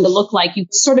impact's going to look like, you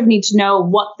sort of need to know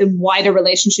what the wider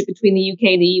relationship between the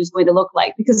UK and the EU is going to look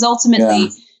like. Because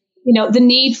ultimately, the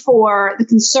need for the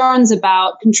concerns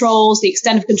about controls, the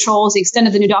extent of controls, the extent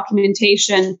of the new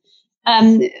documentation,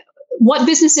 what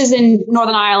businesses in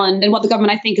Northern Ireland and what the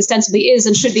government, I think, ostensibly is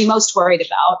and should be most worried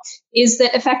about is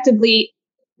that effectively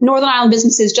Northern Ireland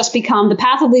businesses just become the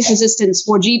path of least resistance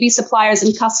for GB suppliers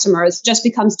and customers just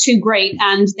becomes too great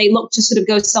and they look to sort of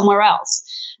go somewhere else.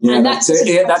 Yeah, and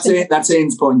that's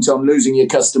Ian's point on losing your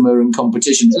customer and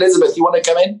competition. Elizabeth, you want to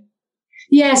come in?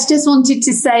 Yes, just wanted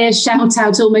to say a shout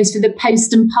out almost for the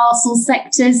post and parcel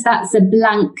sectors. That's a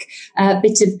blank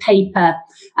bit of paper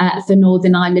for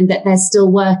Northern Ireland that they're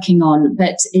still working on,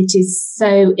 but it is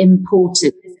so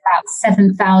important. There's about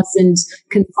 7,000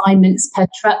 consignments per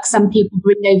truck. Some people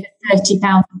bring over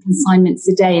 30,000 consignments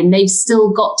a day, and they've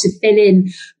still got to fill in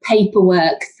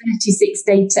paperwork, 36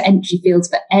 data entry fields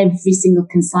for every single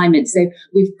consignment. So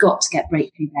we've got to get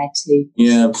breakthrough there too.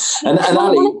 Yeah, and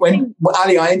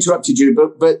Ali, I interrupted you,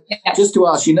 but just to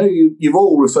ask, you've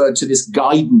all referred to this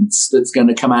guidance that's going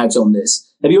to come out on this.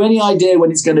 Have you any idea when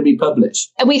it's going to be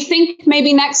published? We think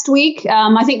maybe next week.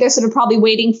 I think they're sort of probably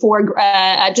waiting for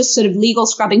just sort of legal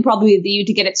scrubbing, probably with the EU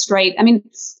to get it straight. I mean,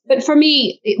 but for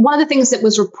me, one of the things that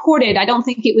was reported, I don't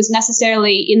think it was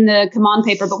necessarily in the command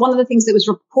paper, but one of the things that was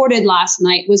reported last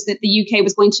night was that the UK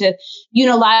was going to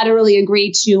unilaterally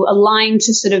agree to align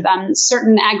to sort of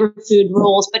certain agri-food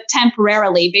rules, but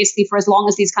temporarily, basically for as long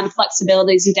as these kind of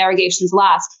flexibilities and derogations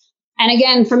last. And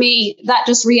again, for me, that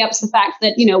just re-ups the fact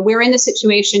that, we're in this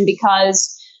situation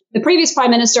because the previous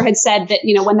prime minister had said that,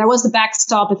 when there was the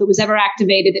backstop, if it was ever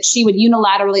activated, that she would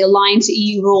unilaterally align to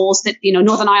EU rules that,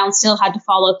 Northern Ireland still had to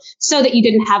follow so that you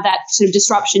didn't have that sort of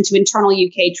disruption to internal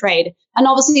UK trade. And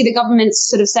obviously the government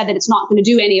sort of said that it's not going to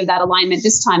do any of that alignment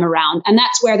this time around. And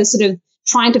that's where the sort of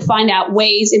trying to find out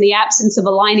ways in the absence of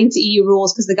aligning to EU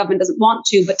rules because the government doesn't want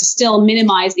to, but to still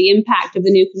minimize the impact of the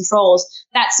new controls.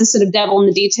 That's the sort of devil in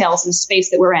the details in the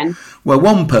space that we're in. Well,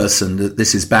 one person that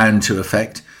this is bound to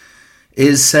affect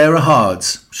is Sarah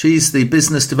Hards. She's the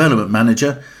Business Development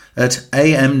Manager at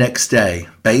AM Next Day,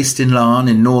 based in Larne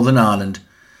in Northern Ireland.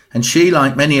 And she,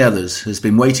 like many others, has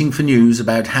been waiting for news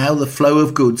about how the flow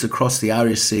of goods across the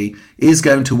Irish Sea is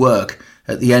going to work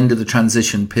at the end of the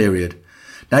transition period.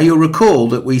 Now, you'll recall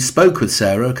that we spoke with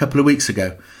Sarah a couple of weeks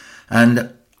ago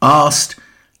and asked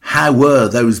how were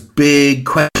those big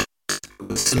questions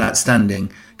still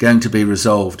outstanding going to be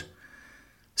resolved.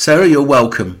 Sarah, you're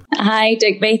welcome. Hi,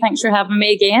 Digby. Thanks for having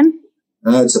me again.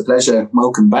 It's a pleasure.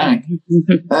 Welcome back.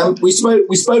 We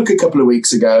spoke a couple of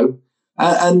weeks ago,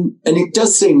 and it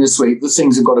does seem this week that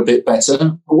things have got a bit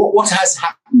better. What has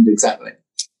happened exactly?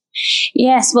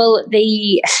 Yes, well,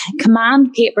 the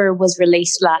command paper was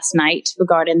released last night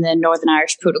regarding the Northern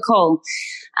Irish Protocol.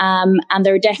 And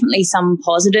there are definitely some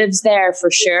positives there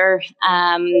for sure.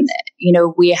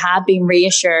 We have been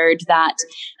reassured that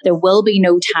there will be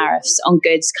no tariffs on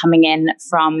goods coming in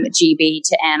from GB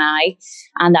to NI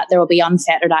and that there will be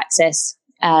unfettered access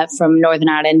from Northern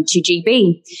Ireland to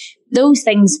GB. Those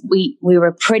things we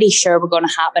were pretty sure were going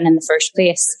to happen in the first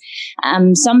place.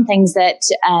 Some things that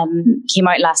came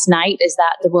out last night is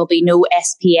that there will be no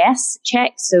SPS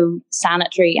checks, so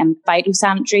sanitary and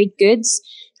phytosanitary goods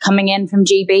coming in from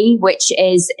GB, which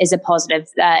is a positive.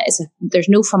 There's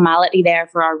no formality there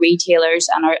for our retailers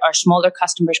and our smaller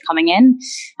customers coming in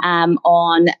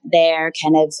on their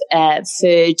kind of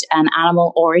food and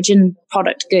animal origin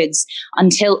product goods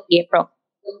until April.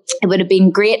 It would have been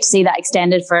great to see that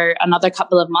extended for another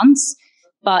couple of months,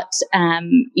 but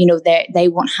they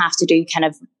won't have to do kind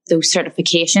of those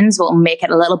certifications. Will make it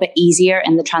a little bit easier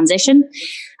in the transition.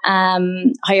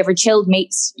 However, chilled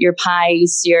meats, your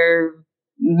pies, your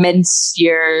mince,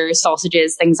 your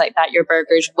sausages, things like that, your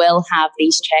burgers will have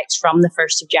these checks from the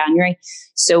 1st of January.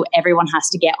 So everyone has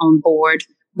to get on board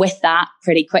with that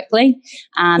pretty quickly.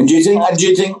 And do you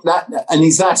think that, and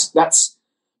is that's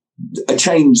a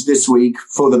change this week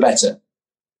for the better?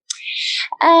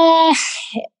 It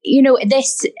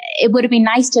would have been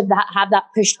nice to have that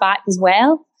pushed back as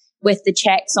well with the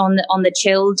checks on the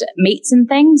chilled meats and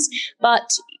things. But,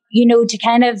 to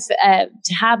kind of,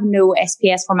 to have no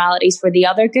SPS formalities for the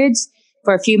other goods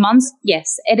for a few months,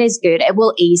 yes, it is good. It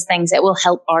will ease things. It will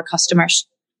help our customers.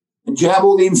 And do you have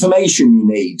all the information you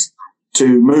need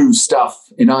to move stuff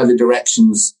in either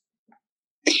directions?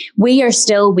 We are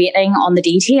still waiting on the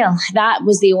detail. That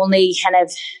was the only kind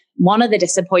of one of the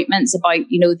disappointments about,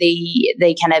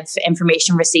 the kind of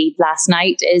information received last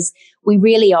night is we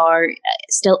really are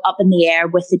still up in the air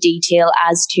with the detail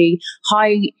as to how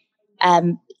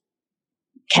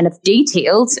kind of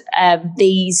detailed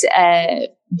these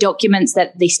documents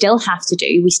that they still have to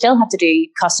do. We still have to do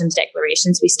customs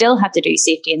declarations. We still have to do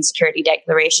safety and security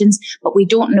declarations, but we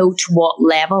don't know to what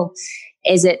level.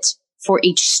 Is it for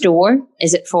each store?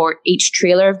 Is it for each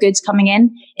trailer of goods coming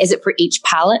in? Is it for each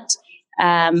pallet?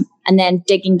 And then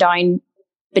digging down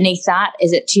beneath that,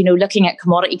 is it, looking at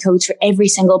commodity codes for every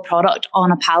single product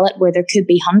on a pallet where there could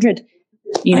be 100?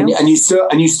 And you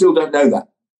still don't know that?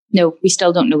 No, we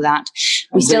still don't know that.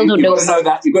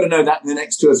 You've got to know that in the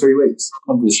next 2 or 3 weeks,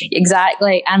 obviously.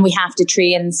 Exactly. And we have to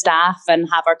train staff and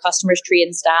have our customers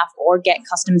train staff or get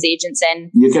customs agents in.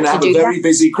 You're going to have a very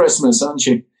busy Christmas, aren't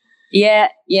you? Yeah,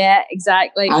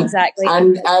 exactly.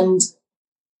 And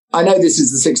I know this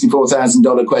is the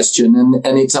 $64,000 question,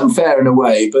 and it's unfair in a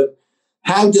way, but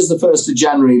how does the 1st of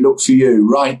January look for you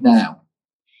right now?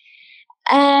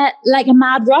 Like a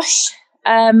mad rush.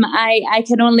 I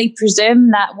can only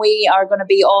presume that we are going to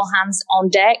be all hands on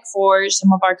deck for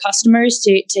some of our customers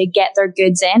to get their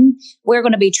goods in. We're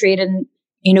going to be trading,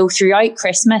 throughout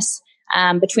Christmas,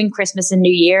 between Christmas and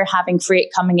New Year, having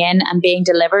freight coming in and being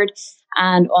delivered.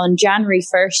 And on January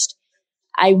 1st,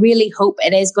 I really hope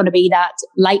it is going to be that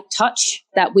light touch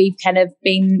that we've kind of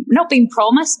not been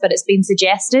promised, but it's been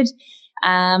suggested.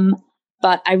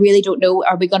 But I really don't know,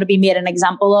 are we going to be made an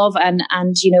example of and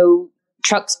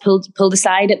trucks pulled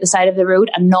aside at the side of the road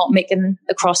and not making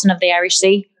the crossing of the Irish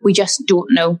Sea? We just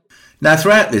don't know. Now,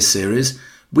 throughout this series,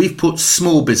 we've put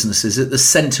small businesses at the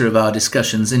centre of our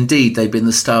discussions. Indeed, they've been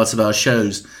the start of our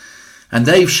shows. And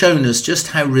they've shown us just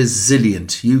how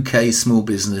resilient UK small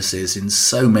business is in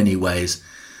so many ways.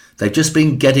 They've just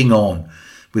been getting on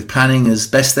with planning as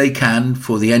best they can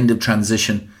for the end of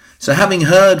transition. So having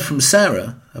heard from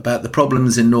Sarah about the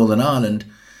problems in Northern Ireland,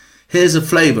 here's a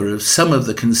flavour of some of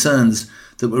the concerns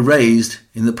that were raised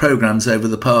in the programmes over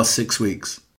the past 6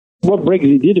 weeks. What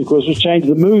Brexit did, of course, was change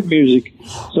the mood music.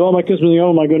 So all my customers think,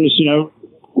 oh my goodness,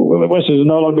 Western is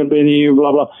no longer going to be in the EU,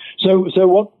 blah, blah. So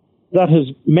what that has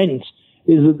meant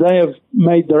is that they have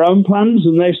made their own plans,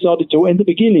 and they've started to, in the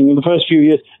beginning, in the first few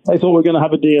years, they thought we're going to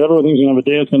have a deal, everything's going to have a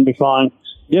deal, it's going to be fine.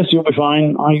 Yes, you'll be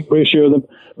fine, I reassure them.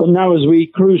 But now as we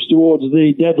cruise towards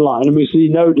the deadline and we see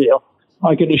no deal,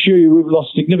 I can assure you we've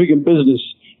lost significant business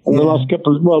in the last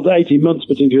 18 months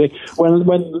particularly,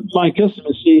 when my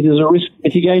customers see it as a risk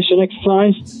mitigation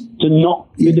exercise to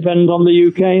not be dependent on the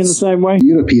UK in the same way. The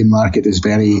European market is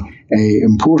very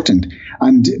important,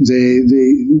 and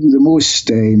the most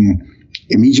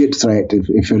immediate threat,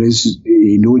 if there is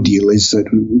a no deal, is that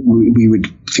we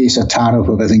would face a tariff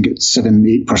of, I think it's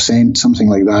 7-8%, something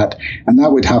like that, and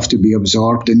that would have to be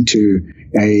absorbed into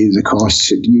the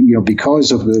costs.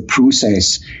 Because of the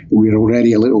process, we're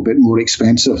already a little bit more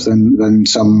expensive than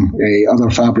some other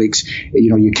fabrics.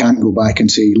 You can't go back and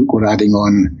say, look, we're adding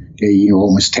on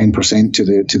almost 10% to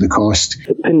the cost.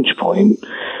 The pinch point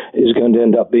is going to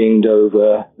end up being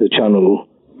Dover, the Channel,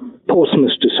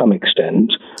 Portsmouth to some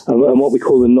extent, and what we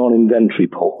call the non-inventory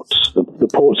ports, the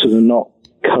ports that are not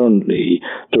currently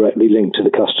directly linked to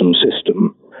the customs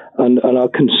system. And our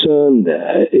concern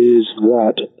there is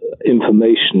that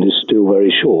information is still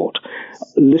very short.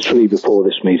 Literally before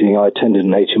this meeting, I attended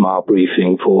an HMR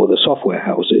briefing for the software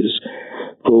houses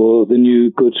for the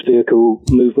new goods vehicle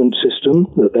movement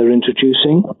system that they're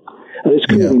introducing. And it's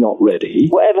clearly not ready.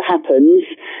 Whatever happens,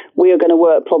 we are going to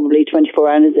work probably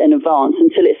 24 hours in advance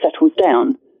until it settles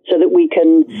down, so that we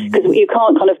can, because you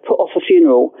can't kind of put off a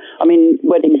funeral. I mean,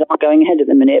 weddings are going ahead at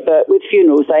the minute, but with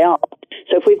funerals they are.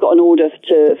 So if we've got an order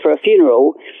for a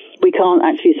funeral, we can't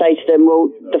actually say to them,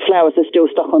 well, the flowers are still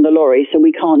stuck on the lorry, so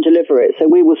we can't deliver it. So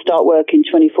we will start working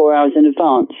 24 hours in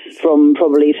advance from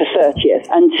probably the 30th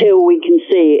until we can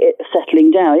see it settling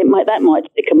down. That might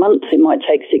take a month, it might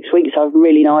take 6 weeks, I've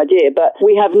really no idea. But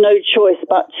we have no choice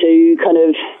but to kind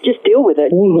of just deal with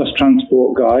it. All of us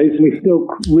transport guys, we still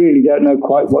really don't know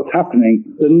quite what's happening.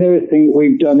 The nearest thing that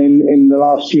we've done in the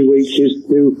last few weeks is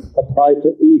to apply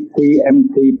for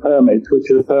ECMT permits,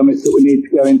 which are the permits that we need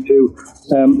to go into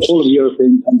all of the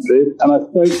European countries. And I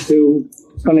spoke to,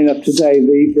 funny enough today,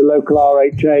 the local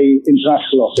RHA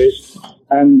international office,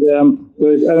 and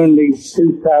there is only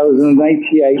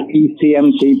 2,088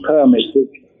 ECMT permits, which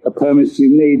are permits you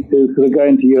need to sort of go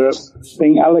into Europe,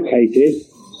 being allocated,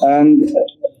 and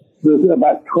there's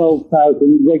about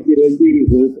 12,000 regular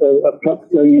users of trucks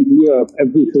going into Europe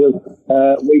every sort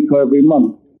of week or every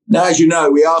month. Now, as you know,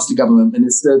 we asked the government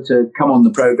minister to come on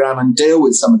the programme and deal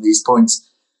with some of these points,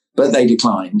 but they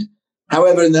declined.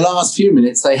 However, in the last few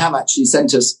minutes, they have actually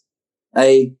sent us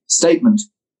a statement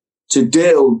to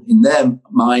deal, in their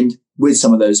mind, with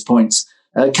some of those points.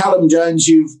 Callum Jones,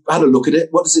 you've had a look at it.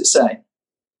 What does it say?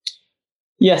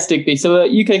 Yes, Digby. So a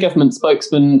UK government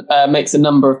spokesman makes a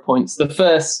number of points. The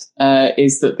first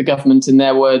is that the government, in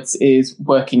their words, is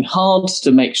working hard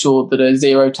to make sure that a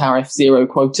zero tariff, zero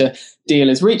quota deal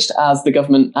is reached, as the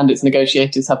government and its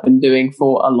negotiators have been doing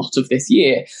for a lot of this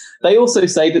year. They also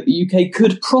say that the UK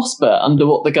could prosper under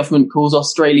what the government calls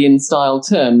Australian-style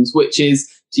terms, which is,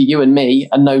 to you and me,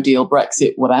 a no-deal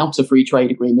Brexit without a free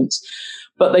trade agreement.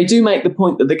 But they do make the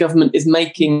point that the government is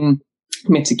making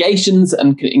mitigations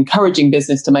and encouraging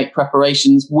business to make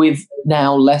preparations with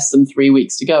now less than 3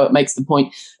 weeks to go. It makes the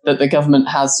point that the government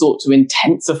has sought to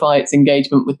intensify its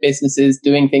engagement with businesses,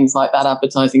 doing things like that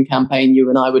advertising campaign you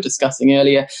and I were discussing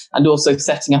earlier, and also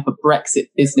setting up a Brexit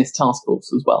business task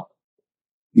force as well.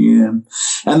 Yeah.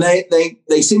 And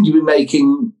they seem to be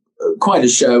making quite a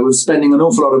show of spending an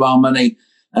awful lot of our money,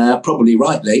 probably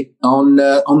rightly, on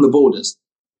the borders.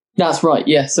 That's right,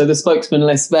 yes. So the spokesman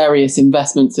lists various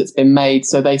investments that's been made.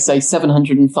 So they say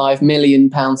 £705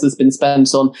 million has been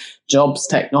spent on jobs,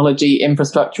 technology,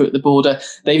 infrastructure at the border.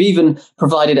 They've even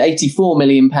provided £84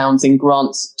 million in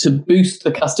grants to boost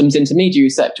the customs intermediary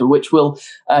sector, which will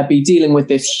be dealing with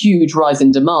this huge rise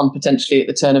in demand potentially at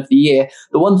the turn of the year.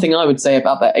 The one thing I would say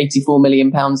about that £84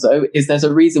 million, though, is there's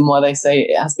a reason why they say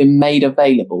it has been made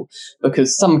available,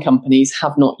 because some companies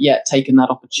have not yet taken that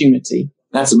opportunity.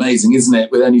 That's amazing, isn't it?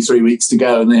 With only 3 weeks to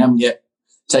go and they haven't yet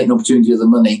taken opportunity of the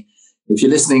money. If you're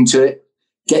listening to it,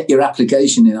 get your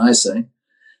application in, I say.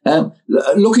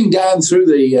 Looking down through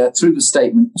the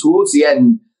statement, towards the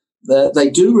end, they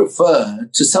do refer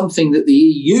to something that the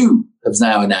EU have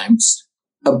now announced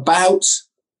about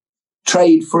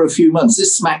trade for a few months.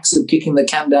 This smacks of kicking the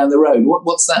can down the road.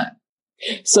 What's that?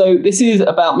 So this is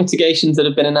about mitigations that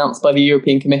have been announced by the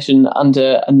European Commission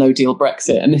under a no-deal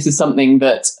Brexit. And this is something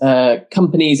that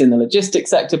companies in the logistics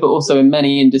sector, but also in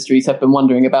many industries, have been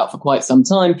wondering about for quite some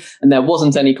time. And there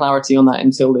wasn't any clarity on that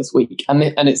until this week. And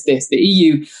it's this. The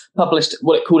EU published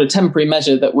what it called a temporary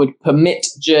measure that would permit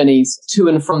journeys to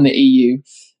and from the EU,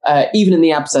 even in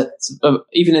the absence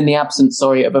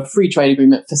of a free trade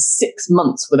agreement for 6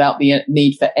 months without the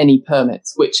need for any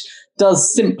permits, which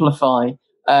does simplify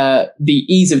the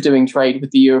ease of doing trade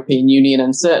with the European Union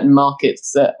and certain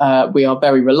markets that we are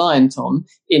very reliant on.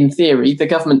 In theory, the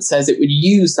government says it would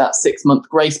use that 6-month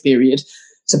grace period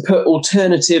to put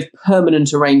alternative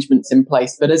permanent arrangements in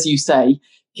place. But as you say,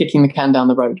 kicking the can down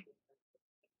the road.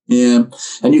 Yeah.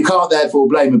 And you can't therefore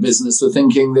blame a business for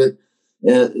thinking that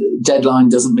deadline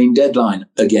doesn't mean deadline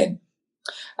again.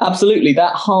 Absolutely.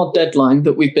 That hard deadline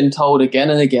that we've been told again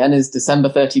and again is December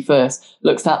 31st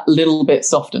looks that little bit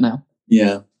softer now.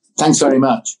 Yeah. Thanks very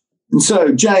much. And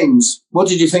so, James, what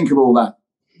did you think of all that?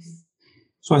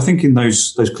 So I think in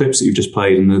those clips that you've just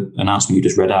played and the announcement you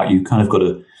just read out, you've kind of got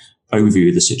an overview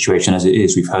of the situation as it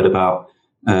is. We've heard about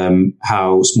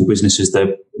how small businesses,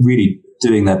 they're really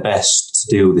doing their best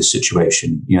to deal with this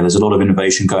situation. You know, there's a lot of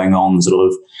innovation going on. There's a lot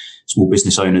of small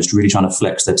business owners really trying to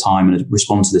flex their time and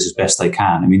respond to this as best they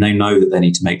can. I mean, they know that they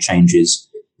need to make changes,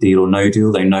 deal or no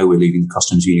deal. They know we're leaving the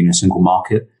customs union a single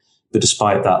market. But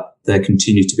despite that, there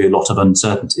continues to be a lot of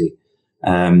uncertainty.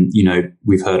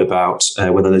 We've heard about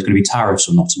whether there's going to be tariffs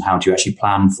or not, and how do you actually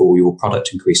plan for your product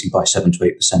increasing by 7 to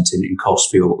 8% in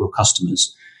cost for your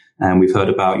customers. And we've heard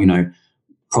about,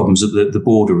 problems at the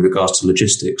border with regards to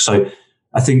logistics. So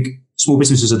I think small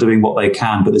businesses are doing what they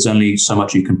can, but there's only so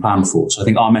much you can plan for. So I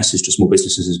think our message to small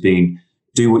businesses has been,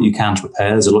 do what you can to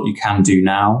prepare. There's a lot you can do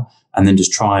now, and then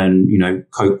just try and,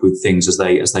 cope with things as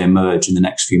they emerge in the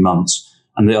next few months.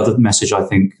 And the other message I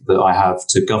think that I have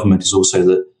to government is also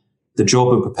that the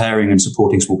job of preparing and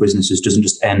supporting small businesses doesn't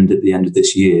just end at the end of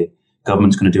this year.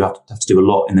 Government's going to have to do a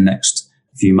lot in the next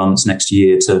few months, next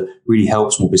year, to really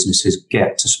help small businesses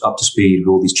get up to speed with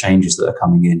all these changes that are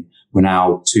coming in. We're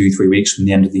now 2-3 weeks from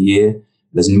the end of the year.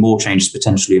 There's more changes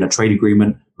potentially in a trade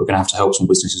agreement. We're going to have to help small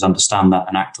businesses understand that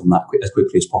and act on that as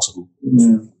quickly as possible.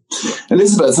 Yeah.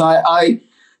 Elizabeth, I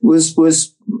was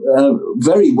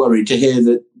very worried to hear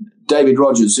that David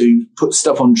Rogers, who puts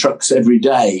stuff on trucks every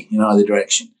day in either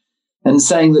direction, and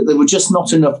saying that there were just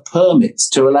not enough permits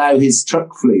to allow his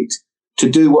truck fleet to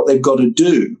do what they've got to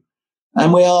do.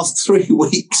 And we are 3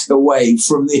 weeks away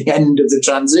from the end of the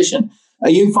transition. Are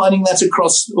you finding that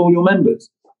across all your members?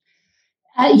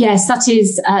 Yes, that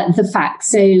is the fact.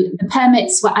 So the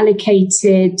permits were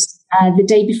allocated the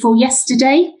day before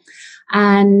yesterday,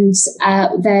 and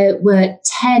there were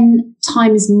 10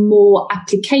 times more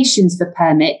applications for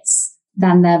permits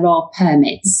than there are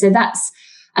permits. So that's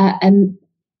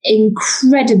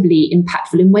incredibly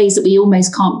impactful in ways that we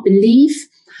almost can't believe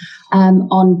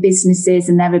on businesses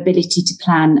and their ability to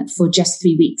plan for just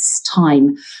 3 weeks'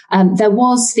 time. There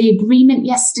was the agreement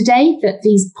yesterday that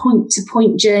these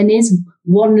point-to-point journeys,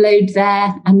 one load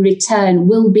there and return,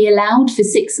 will be allowed for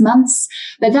 6 months.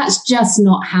 But that's just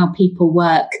not how people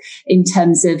work in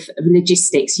terms of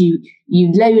logistics. You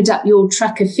load up your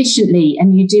truck efficiently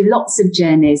and you do lots of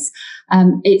journeys.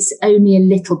 It's only a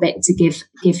little bit to give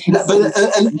him. But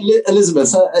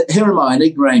Elizabeth, here am I, an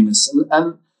ignoramus,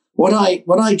 and what I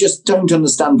just don't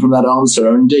understand from that answer,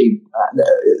 or indeed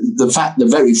the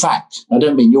very fact, I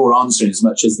don't mean your answering as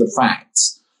much as the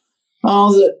facts,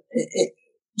 are that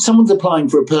someone's applying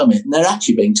for a permit and they're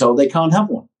actually being told they can't have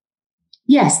one.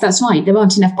 Yes, that's right. There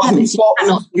aren't enough permits. Whose fault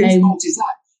is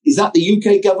that? Is that the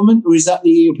UK government or is that the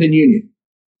European Union?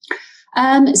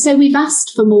 So we've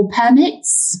asked for more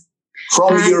permits.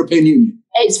 From the European Union?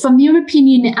 It's from the European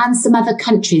Union and some other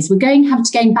countries. We're going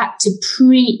back to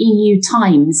pre-EU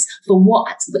times for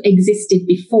what existed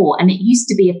before. And it used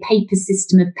to be a paper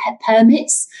system of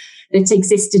permits that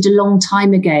existed a long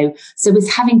time ago. So we're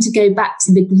having to go back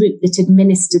to the group that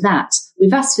administer that.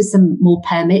 We've asked for some more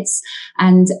permits,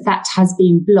 and that has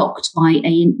been blocked by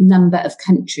a number of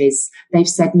countries. They've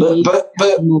said no. But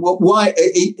why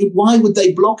would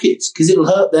they block it? Because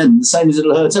it'll hurt them the same as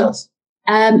it'll hurt us.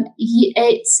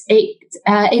 Indeed,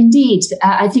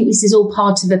 I think this is all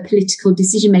part of a political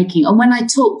decision making. And when I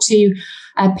talk to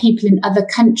people in other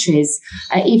countries,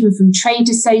 even from trade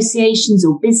associations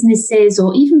or businesses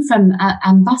or even from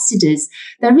ambassadors.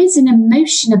 There is an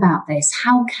emotion about this.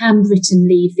 How can Britain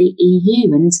leave the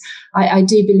EU? And I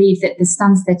do believe that the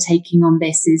stance they're taking on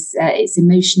this is it's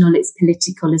emotional, it's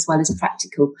political as well as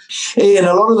practical. Ian,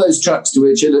 a lot of those trucks to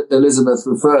which Elizabeth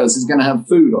refers is going to have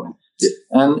food on it.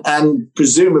 And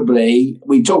presumably,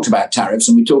 we talked about tariffs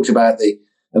and we talked about the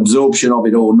absorption of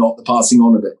it or not, the passing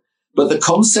on of it. But the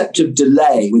concept of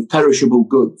delay with perishable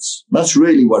goods must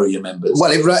really worry your members.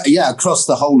 Well, across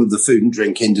the whole of the food and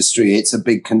drink industry, it's a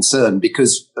big concern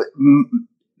because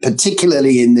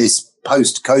particularly in this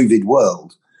post-COVID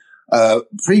world,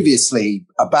 previously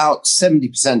about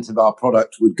 70% of our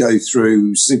product would go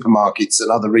through supermarkets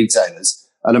and other retailers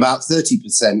and about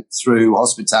 30% through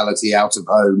hospitality,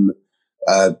 out-of-home,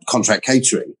 contract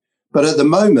catering. But at the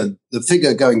moment, the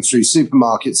figure going through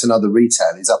supermarkets and other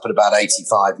retail is up at about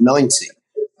 85, 90.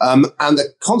 And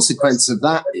the consequence of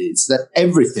that is that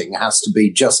everything has to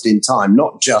be just in time,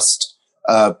 not just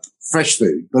fresh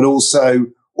food, but also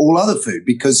all other food,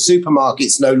 because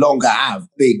supermarkets no longer have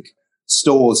big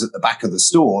stores at the back of the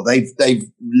store. They've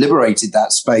liberated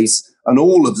that space and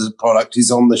all of the product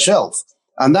is on the shelf.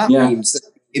 And that means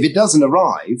that if it doesn't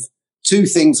arrive, two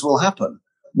things will happen.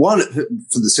 One,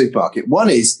 for the supermarket, one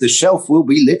is the shelf will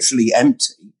be literally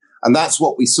empty. And that's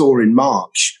what we saw in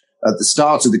March at the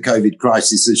start of the COVID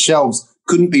crisis. The shelves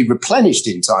couldn't be replenished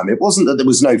in time. It wasn't that there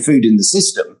was no food in the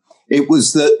system. It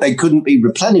was that they couldn't be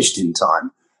replenished in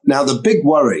time. Now, the big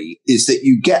worry is that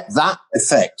you get that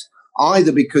effect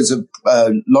either because of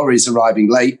lorries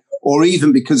arriving late or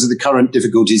even because of the current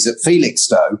difficulties at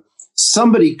Felixstowe.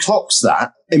 Somebody clocks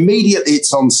that. Immediately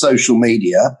it's on social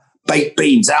media. Baked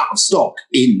beans out of stock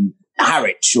in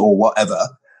Harwich or whatever.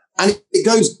 And it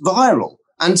goes viral.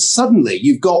 And suddenly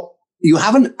you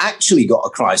haven't actually got a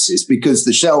crisis because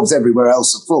the shelves everywhere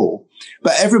else are full,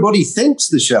 but everybody thinks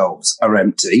the shelves are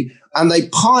empty and they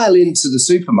pile into the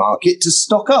supermarket to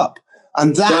stock up.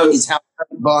 And that is how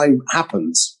buying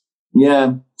happens.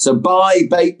 Yeah. So buy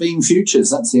baked bean futures.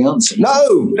 That's the answer.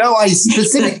 No, I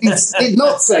specifically did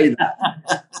not say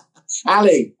that.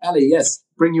 Ali, yes.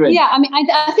 Bring you in. Yeah, I mean,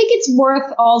 I think it's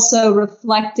worth also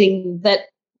reflecting that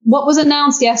what was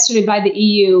announced yesterday by the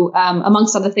EU,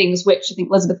 amongst other things, which I think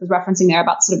Elizabeth was referencing there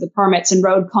about sort of the permits and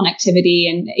road connectivity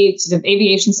and sort of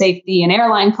aviation safety and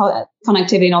airline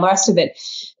connectivity and all the rest of it,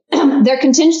 they're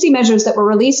contingency measures that were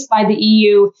released by the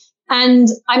EU. And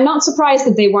I'm not surprised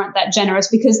that they weren't that generous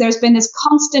because there's been this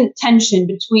constant tension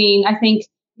between, I think,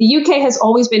 the UK has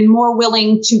always been more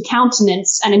willing to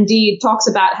countenance and indeed talks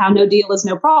about how no deal is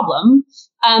no problem,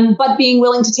 but being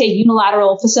willing to take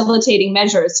unilateral facilitating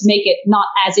measures to make it not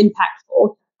as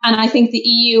impactful. And I think the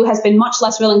EU has been much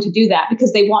less willing to do that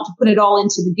because they want to put it all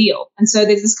into the deal. And so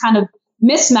there's this kind of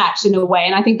mismatch in a way.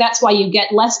 And I think that's why you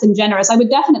get less than generous. I would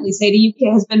definitely say the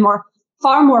UK has been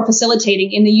far more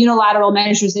facilitating in the unilateral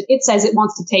measures that it says it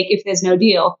wants to take if there's no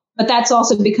deal. But that's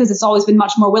also because it's always been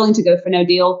much more willing to go for no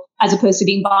deal as opposed to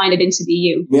being binded into the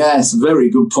EU. Yes, very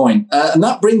good point. And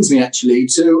that brings me actually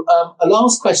to a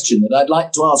last question that I'd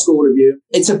like to ask all of you.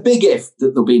 It's a big if that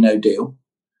there'll be no deal,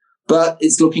 but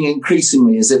it's looking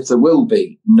increasingly as if there will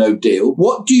be no deal.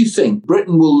 What do you think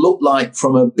Britain will look like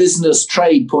from a business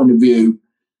trade point of view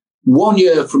 1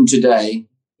 year from today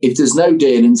if there's no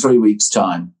deal in 3 weeks'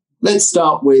 time? Let's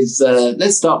start with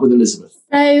Elizabeth.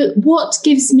 So what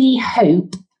gives me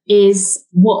hope is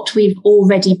what we've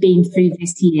already been through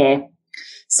this year.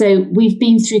 So we've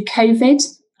been through COVID.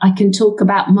 I can talk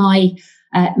about my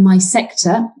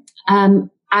sector,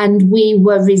 and we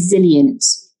were resilient.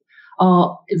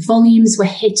 Our volumes were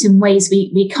hit in ways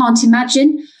we can't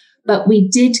imagine, but we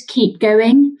did keep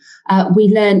going. We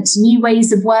learnt new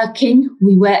ways of working.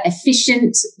 We were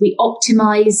efficient. We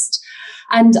optimized.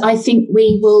 And I think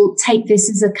we will take this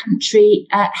as a country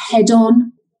head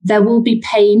on. There will be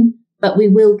pain, but we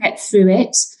will get through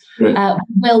it.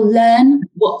 We'll learn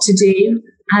what to do,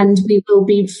 and we will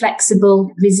be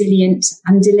flexible, resilient,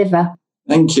 and deliver.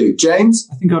 Thank you. James?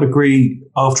 I think I'd agree.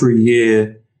 After a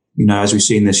year, as we've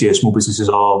seen this year, small businesses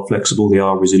are flexible, they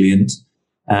are resilient.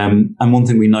 And one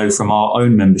thing we know from our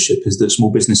own membership is that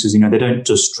small businesses, they don't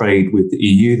just trade with the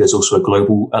EU. There's also a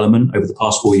global element. Over the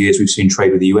past 4 years, we've seen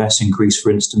trade with the US increase,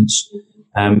 for instance.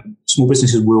 Small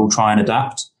businesses will try and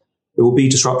adapt. There will be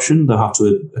disruption. They'll have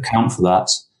to account for that.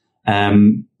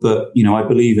 But I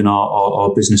believe in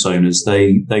our business owners.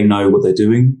 They know what they're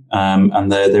doing,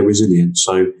 and they're resilient.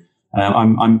 So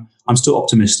I'm still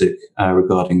optimistic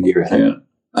regarding the year ahead.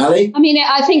 Ali? I mean,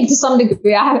 I think to some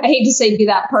degree, I hate to say be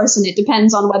that person. It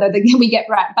depends on whether we get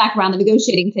back around the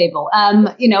negotiating table.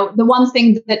 The one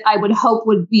thing that I would hope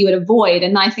we would avoid,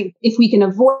 and I think if we can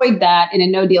avoid that in a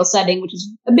no deal setting, which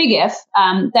is a big if,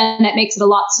 then it makes it a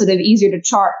lot sort of easier to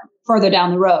chart further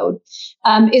down the road,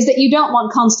 is that you don't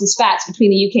want constant spats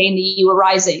between the UK and the EU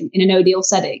arising in a no deal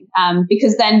setting,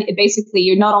 because then basically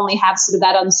you not only have sort of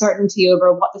that uncertainty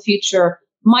over what the future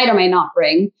might or may not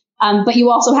bring, but you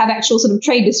also have actual sort of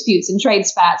trade disputes and trade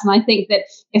spats. And I think that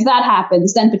if that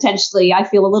happens, then potentially I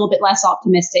feel a little bit less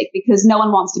optimistic, because no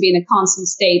one wants to be in a constant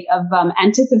state of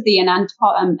antipathy and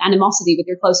animosity with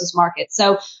your closest market.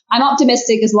 So I'm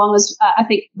optimistic as long as I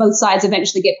think both sides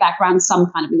eventually get back around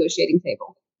some kind of negotiating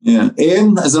table. Yeah.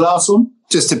 Ian, as the last one?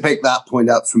 Just to pick that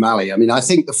point up from Ali, I mean, I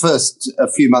think the first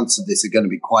few months of this are going to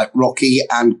be quite rocky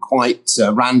and quite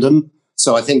random.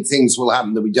 So I think things will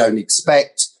happen that we don't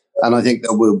expect. And I think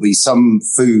there will be some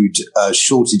food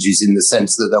shortages in the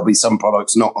sense that there'll be some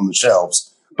products not on the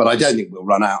shelves. But I don't think we'll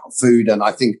run out of food. And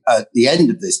I think at the end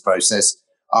of this process,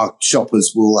 our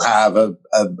shoppers will have a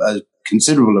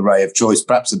considerable array of choice,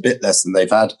 perhaps a bit less than they've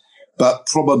had, but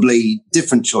probably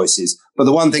different choices. But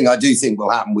the one thing I do think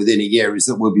will happen within a year is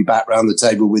that we'll be back round the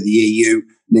table with the EU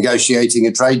negotiating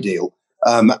a trade deal.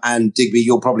 And Digby,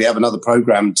 you'll probably have another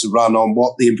programme to run on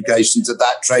what the implications of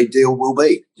that trade deal will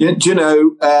be. Do you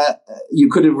know, you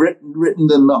could have written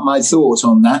them my thought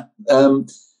on that.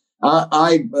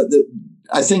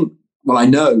 I think, well, I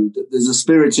know that there's a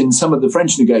spirit in some of the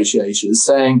French negotiators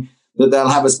saying that they'll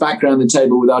have us back around the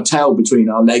table with our tail between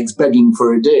our legs, begging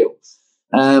for a deal.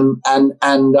 And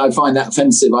I find that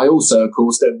offensive. I also, of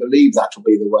course, don't believe that will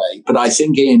be the way. But I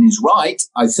think Ian is right.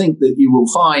 I think that you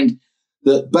will find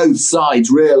that both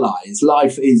sides realise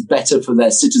life is better for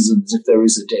their citizens if there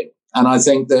is a deal. And I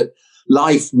think that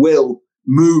life will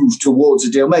move towards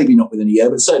a deal, maybe not within a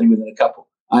year, but certainly within a couple.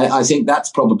 I think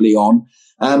that's probably on.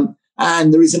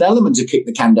 And there is an element to kick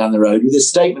the can down the road with a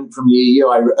statement from the EU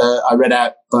I read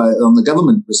out on the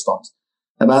government response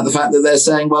about the fact that they're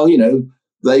saying, well, you know,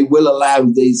 they will allow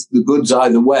the goods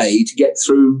either way to get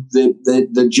through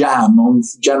the jam on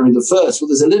January the 1st. Well,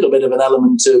 there's a little bit of an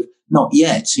element of not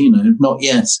yet, not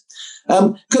yet.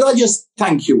 Could I just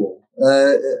thank you all?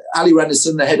 Ali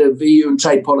Renison, the head of EU and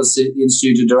Trade Policy at the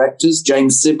Institute of Directors,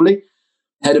 James Sibley,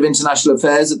 head of International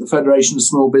Affairs at the Federation of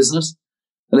Small Business,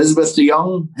 Elizabeth de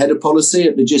Jong, head of Policy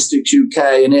at Logistics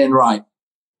UK, and Ian Wright,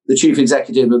 the Chief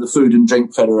Executive of the Food and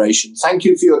Drink Federation. Thank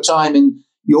you for your time in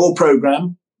your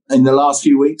programme in the last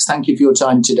few weeks. Thank you for your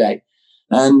time today.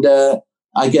 And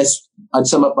I guess I'd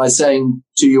sum up by saying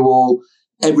to you all,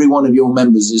 every one of your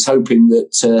members is hoping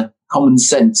that common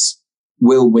sense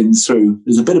will win through.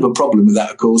 There's a bit of a problem with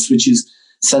that, of course, which is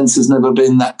sense has never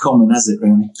been that common, has it,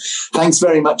 really? Thanks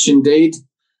very much indeed.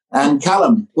 And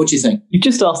Callum, what do you think? You've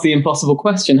just asked the impossible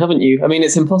question, haven't you? I mean,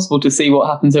 it's impossible to see what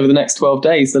happens over the next 12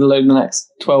 days, let alone the next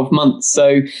 12 months. So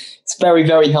it's very,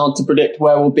 very hard to predict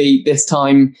where we'll be this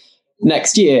time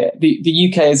next year.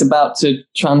 The UK is about to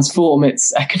transform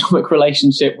its economic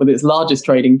relationship with its largest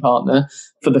trading partner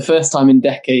for the first time in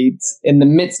decades in the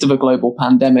midst of a global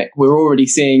pandemic. We're already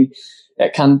seeing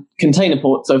container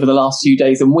ports over the last few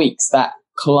days and weeks that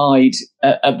collide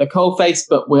at the coalface,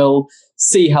 but we'll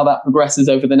see how that progresses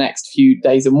over the next few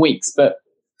days and weeks. But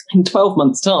in 12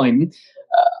 months' time,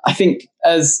 I think,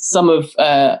 as some of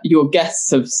your guests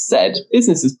have said,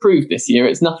 business has proved this year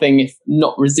it's nothing if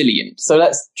not resilient. So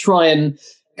let's try and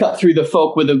cut through the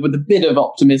fog with a bit of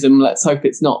optimism. Let's hope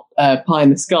it's not pie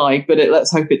in the sky, but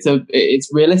let's hope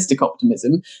it's realistic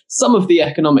optimism. Some of the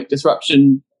economic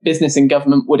disruption business and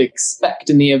government would expect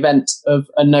in the event of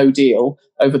a no deal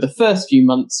over the first few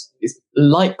months is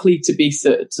likely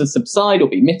to subside or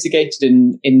be mitigated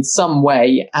in some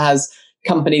way as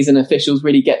companies and officials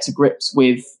really get to grips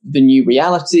with the new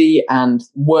reality and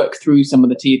work through some of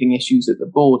the teething issues at the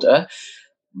border.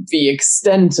 The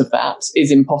extent of that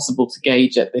is impossible to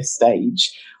gauge at this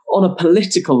stage. On a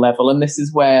political level, and this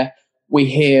is where we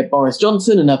hear Boris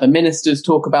Johnson and other ministers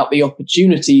talk about the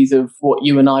opportunities of what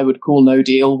you and I would call no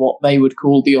deal, what they would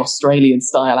call the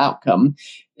Australian-style outcome,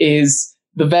 is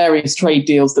the various trade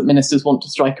deals that ministers want to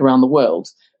strike around the world.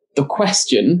 The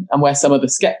question, and where some of the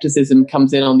skepticism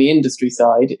comes in on the industry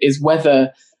side, is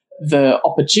whether the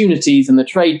opportunities and the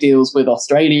trade deals with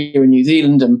Australia and New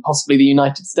Zealand and possibly the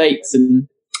United States and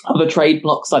other trade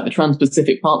blocs like the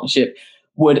Trans-Pacific Partnership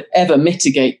would ever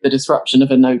mitigate the disruption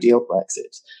of a no-deal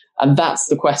Brexit. And that's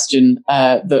the question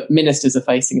that ministers are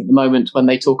facing at the moment when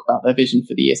they talk about their vision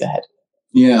for the years ahead.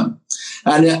 Yeah.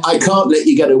 And I can't let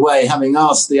you get away having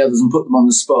asked the others and put them on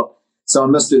the spot. So I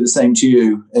must do the same to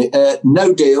you.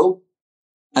 No deal,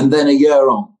 and then a year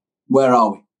on. Where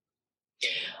are we?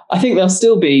 I think there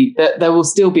will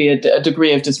still be a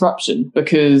degree of disruption,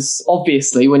 because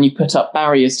obviously when you put up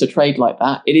barriers to trade like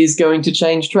that, it is going to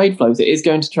change trade flows. It is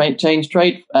going to change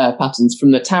trade patterns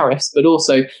from the tariffs, but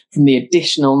also from the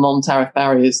additional non-tariff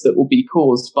barriers that will be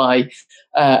caused by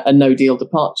a no-deal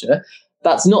departure.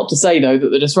 That's not to say, though, that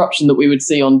the disruption that we would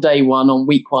see on day one, on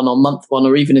week one, on month one,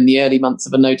 or even in the early months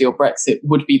of a no-deal Brexit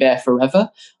would be there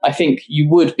forever. I think you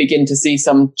would begin to see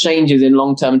some changes in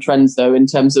long-term trends, though, in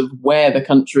terms of where the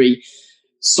country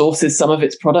sources some of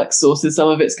its products, sources some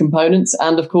of its components.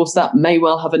 And, of course, that may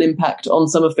well have an impact on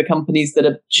some of the companies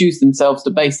that choose themselves to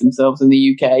base themselves in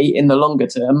the UK in the longer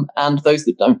term, and those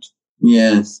that don't.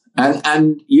 Yes.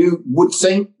 And you would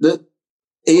think that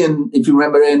Ian, if you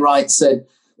remember, Ian Wright said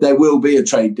there will be a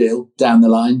trade deal down the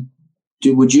line.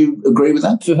 Would you agree with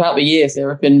that? Throughout the years,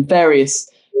 there have been various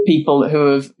people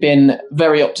who have been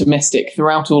very optimistic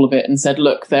throughout all of it and said,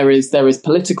 look, there is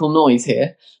political noise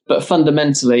here, but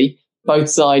fundamentally, both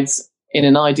sides in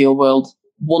an ideal world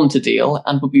want a deal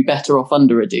and would be better off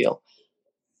under a deal.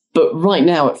 But right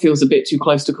now, it feels a bit too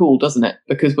close to call, doesn't it?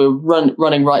 Because we're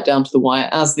running right down to the wire,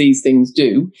 as these things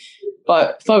do.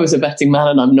 But if I was a betting man,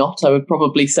 and I'm not, I would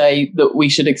probably say that we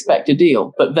should expect a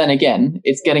deal. But then again,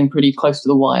 it's getting pretty close to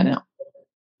the wire now.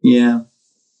 Yeah.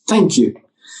 Thank you.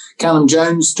 Callum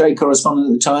Jones, trade correspondent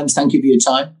at The Times, thank you for your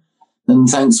time. And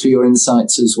thanks for your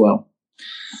insights as well.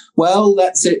 Well,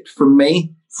 that's it from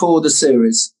me for the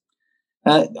series.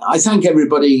 I thank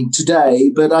everybody today,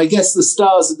 but I guess the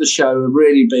stars of the show have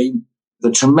really been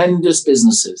the tremendous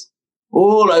businesses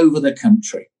all over the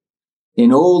country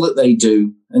in all that they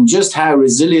do, and just how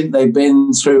resilient they've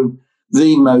been through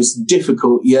the most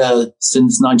difficult year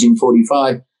since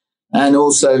 1945, and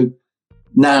also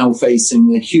now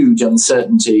facing the huge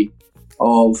uncertainty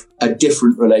of a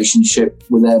different relationship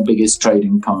with their biggest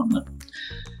trading partner.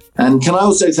 And can I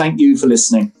also thank you for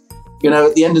listening? You know,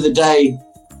 at the end of the day,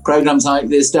 programs like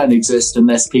this don't exist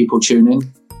unless people tune in.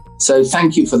 So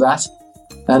thank you for that.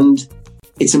 And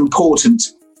it's important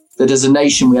that as a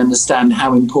nation we understand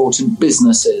how important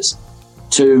business is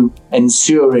to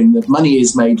ensuring that money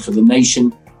is made for the nation,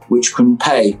 which can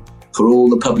pay for all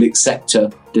the public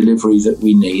sector delivery that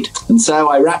we need. And so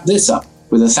I wrap this up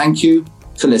with a thank you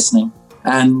for listening.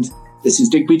 And this is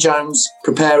Digby Jones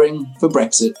preparing for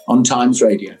Brexit on Times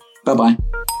Radio. Bye-bye.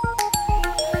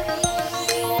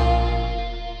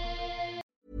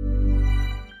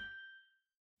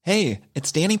 Hey,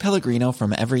 it's Danny Pellegrino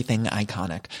from Everything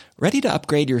Iconic. Ready to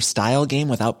upgrade your style game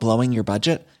without blowing your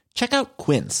budget? Check out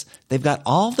Quince. They've got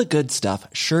all the good stuff,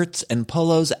 shirts and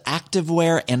polos,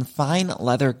 activewear, and fine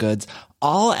leather goods,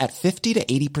 all at 50 to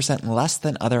 80% less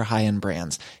than other high-end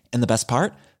brands. And the best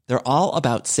part? They're all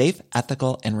about safe,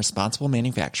 ethical, and responsible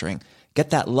manufacturing.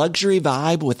 Get that luxury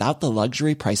vibe without the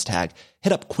luxury price tag.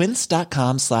 Hit up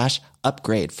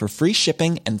quince.com/upgrade for free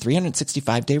shipping and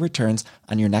 365-day returns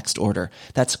on your next order.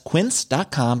 That's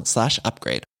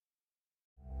quince.com/upgrade.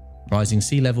 Rising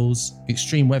sea levels,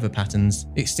 extreme weather patterns,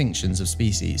 extinctions of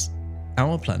species.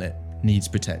 Our planet needs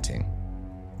protecting.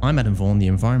 I'm Adam Vaughan, the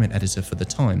Environment Editor for The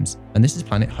Times, and this is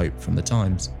Planet Hope from The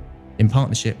Times, in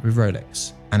partnership with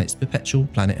Rolex and its Perpetual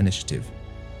Planet Initiative.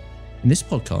 In this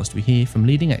podcast, we hear from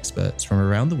leading experts from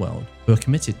around the world who are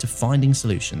committed to finding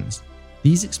solutions.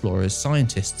 These explorers,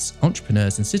 scientists,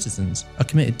 entrepreneurs, and citizens are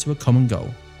committed to a common goal: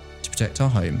 to protect our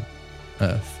home,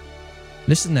 Earth.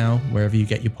 Listen now wherever you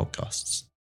get your podcasts.